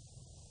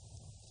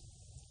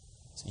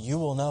 So you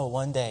will know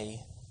one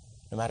day,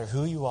 no matter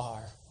who you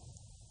are,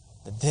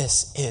 that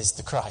this is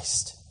the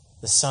Christ,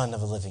 the Son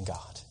of the living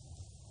God.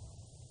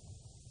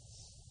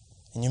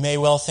 And you may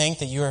well think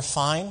that you are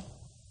fine,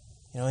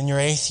 in your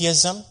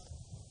atheism.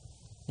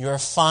 You are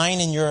fine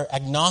in your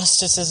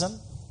agnosticism.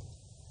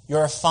 You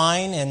are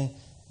fine in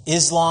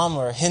Islam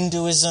or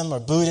Hinduism or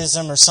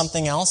Buddhism or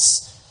something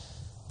else.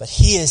 But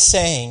he is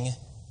saying,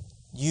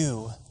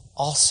 you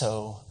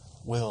also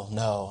will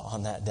know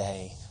on that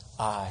day,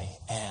 I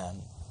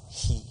am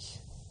he.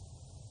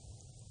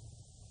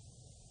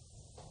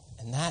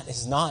 And that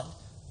is not,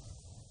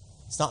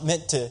 it's not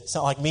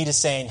like me to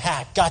saying,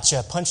 "Ha,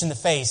 gotcha, punch in the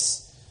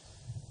face."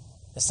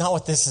 That's not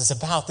what this is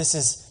about. This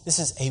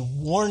is a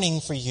warning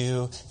for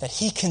you that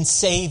he can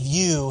save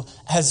you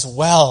as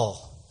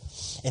well.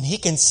 And he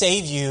can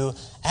save you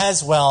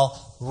as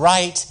well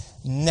right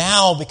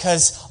now,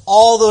 because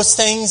all those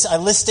things I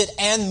listed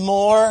and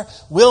more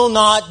will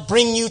not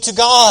bring you to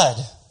God.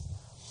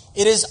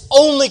 It is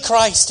only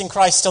Christ and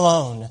Christ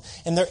alone.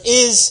 And there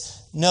is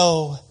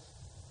no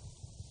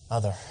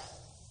other.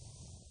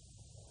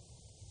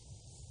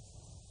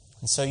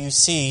 And so you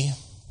see,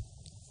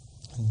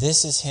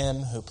 this is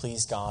him who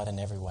pleased God in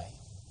every way.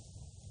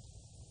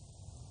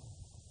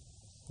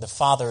 The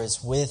Father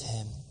is with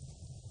him.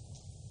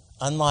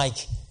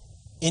 Unlike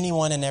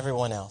anyone and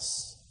everyone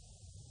else,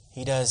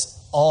 he does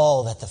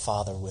all that the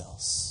Father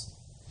wills.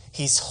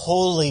 He's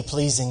wholly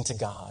pleasing to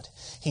God.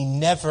 He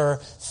never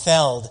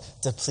failed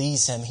to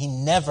please him. He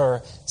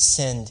never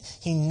sinned.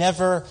 He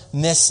never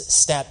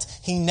misstepped.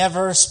 He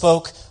never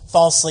spoke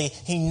falsely.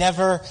 He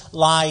never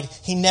lied.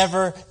 He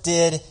never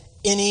did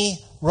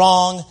any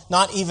wrong,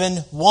 not even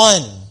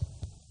one.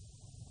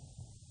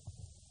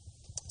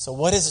 So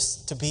what is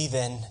to be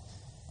then,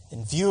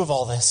 in view of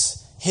all this,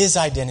 his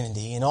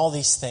identity and all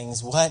these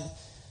things, what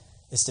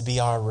is to be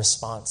our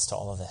response to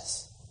all of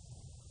this?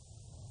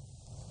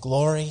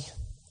 Glory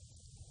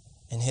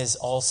in his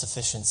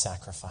all-sufficient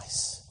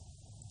sacrifice.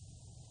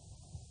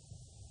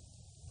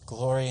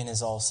 Glory in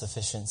his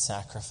all-sufficient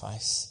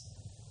sacrifice.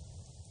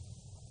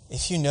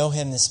 If you know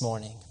him this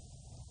morning,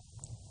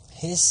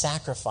 his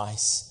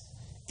sacrifice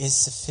is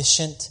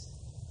sufficient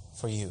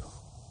for you.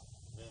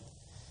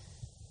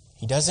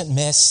 He doesn't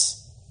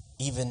miss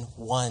even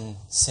one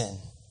sin.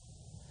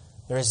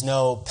 There is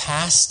no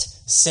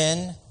past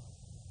sin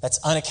that's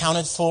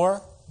unaccounted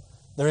for.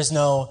 There is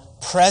no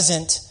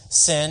present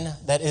sin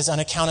that is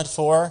unaccounted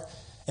for.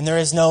 And there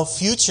is no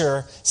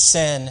future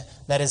sin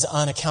that is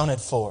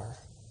unaccounted for.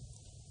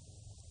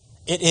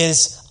 It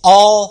is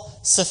all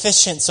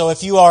sufficient. So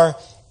if you are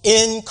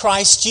in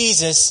Christ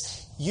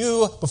Jesus,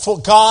 you, before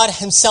God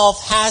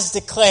himself has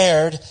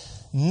declared,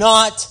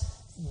 not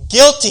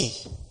guilty.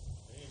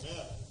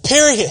 Amen.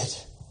 Period.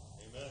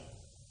 Amen.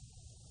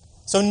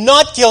 So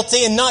not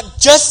guilty, and not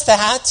just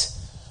that,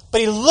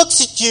 but he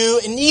looks at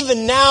you, and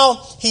even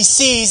now he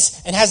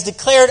sees and has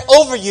declared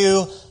over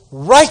you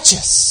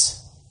righteous.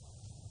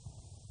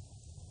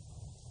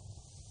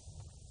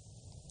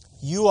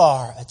 You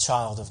are a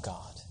child of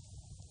God.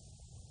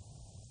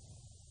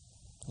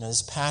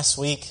 This past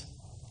week,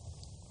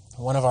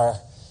 one of our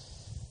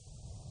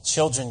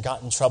children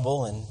got in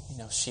trouble, and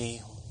she,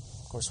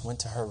 of course, went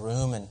to her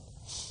room, and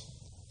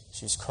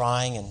she was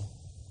crying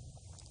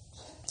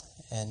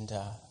and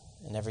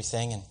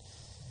everything, and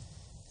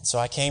so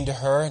I came to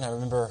her, and I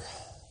remember,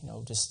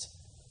 just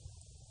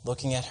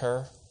looking at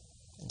her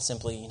and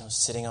simply,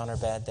 sitting on her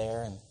bed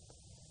there, and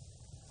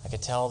I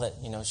could tell that,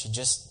 she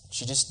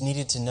just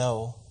needed to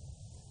know,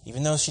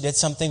 even though she did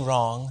something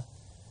wrong,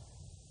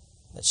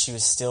 that she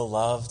was still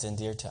loved and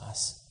dear to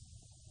us.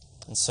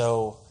 And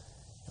so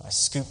I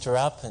scooped her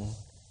up and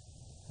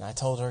I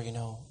told her,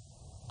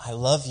 I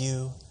love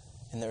you,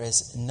 and there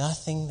is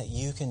nothing that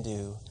you can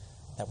do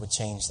that would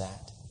change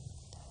that.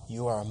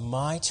 You are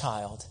my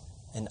child,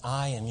 and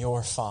I am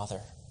your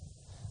father.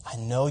 I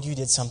know you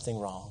did something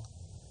wrong,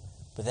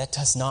 but that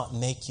does not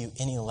make you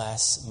any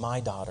less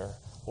my daughter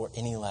or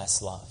any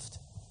less loved.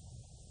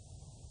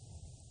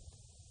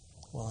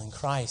 Well, in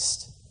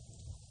Christ,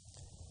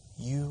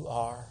 you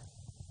are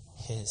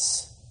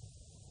His.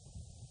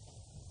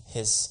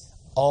 His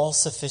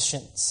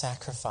all-sufficient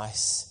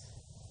sacrifice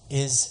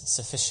is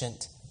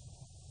sufficient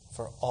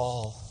for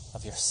all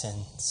of your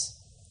sins.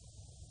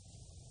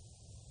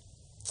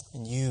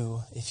 And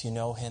you, if you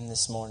know Him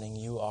this morning,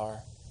 you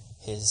are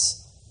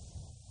His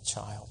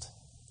child.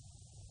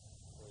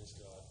 Praise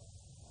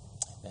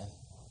God. Amen.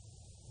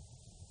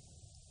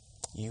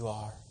 You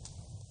are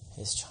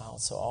His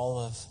child. So all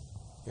of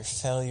your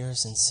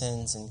failures and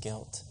sins and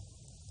guilt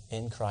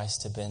in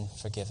Christ have been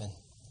forgiven.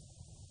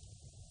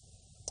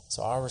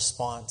 So our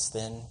response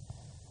then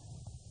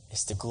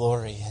is to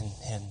glory in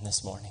Him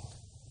this morning.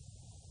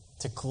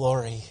 To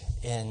glory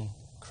in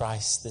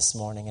Christ this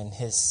morning and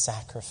His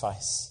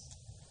sacrifice.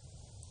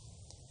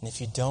 And if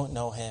you don't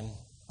know Him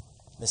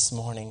this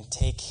morning,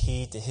 take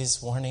heed to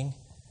His warning.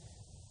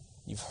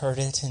 You've heard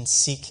it, and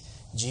seek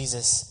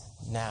Jesus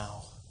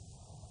now.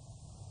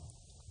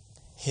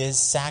 His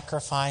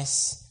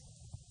sacrifice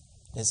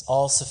is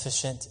all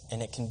sufficient,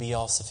 and it can be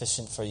all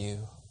sufficient for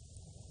you.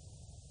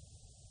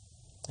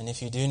 And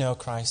if you do know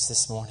Christ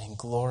this morning,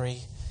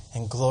 glory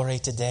and glory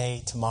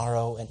today,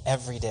 tomorrow, and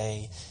every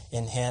day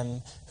in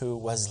Him who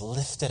was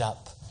lifted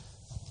up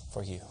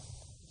for you.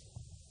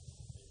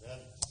 Amen.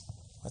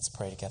 Let's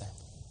pray together.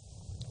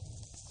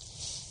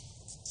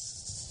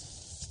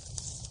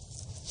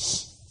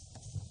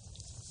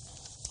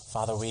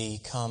 Father, we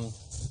come,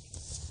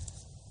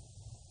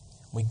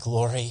 we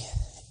glory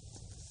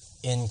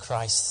in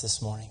Christ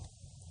this morning.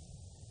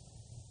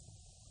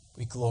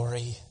 We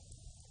glory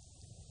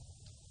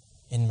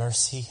in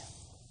mercy.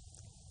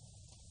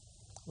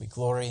 We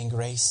glory in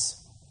grace.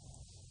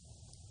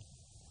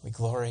 We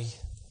glory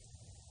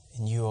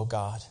in you, O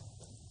God.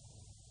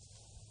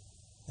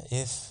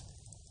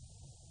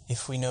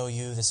 If we know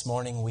you this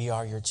morning, we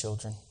are your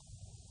children,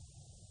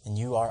 and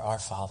you are our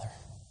Father.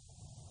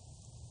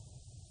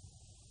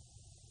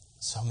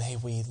 So may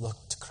we look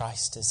to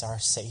Christ as our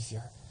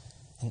Savior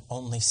and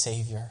only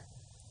Savior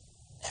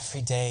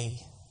every day,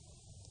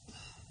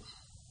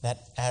 that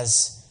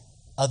as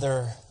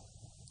other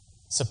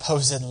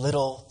supposed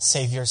little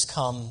saviors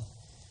come,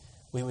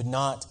 we would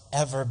not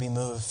ever be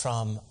moved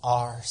from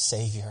our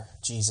Savior,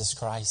 Jesus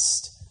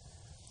Christ.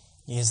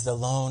 He is the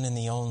lone and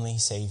the only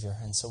Savior.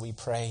 And so we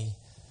pray,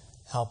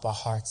 help our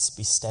hearts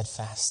be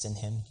steadfast in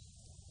Him.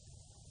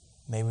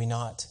 May we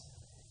not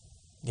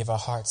give our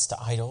hearts to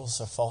idols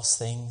or false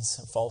things,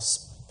 or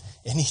false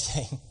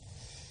anything.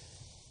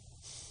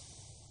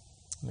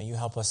 May you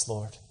help us,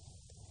 Lord.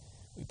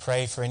 We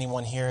pray for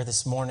anyone here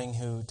this morning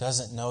who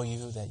doesn't know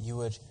you, that you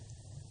would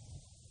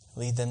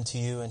lead them to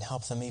you and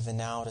help them even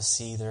now to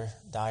see their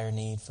dire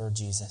need for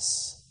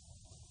Jesus.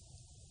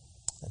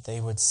 That they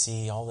would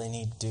see all they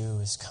need to do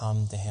is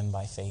come to Him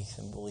by faith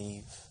and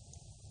believe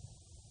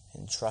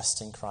and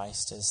trust in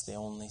Christ as the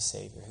only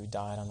Savior who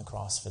died on the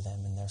cross for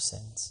them and their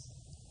sins.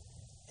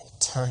 And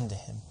turn to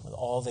Him with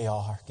all they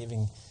are,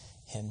 giving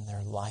Him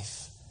their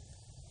life,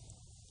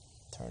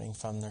 turning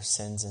from their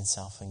sins and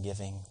self and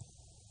giving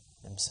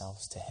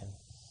themselves to Him.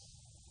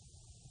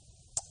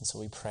 And so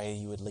we pray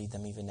you would lead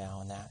them even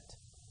now in that.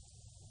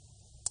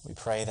 We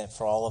pray that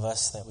for all of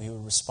us that we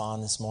would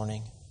respond this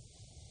morning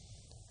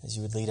as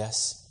you would lead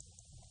us.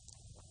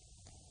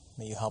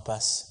 May you help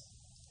us.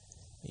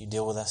 May you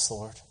deal with us,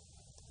 Lord.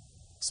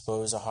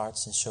 Expose our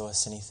hearts and show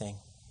us anything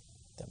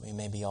that we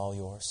may be all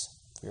yours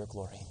for your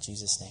glory. In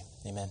Jesus' name,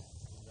 amen.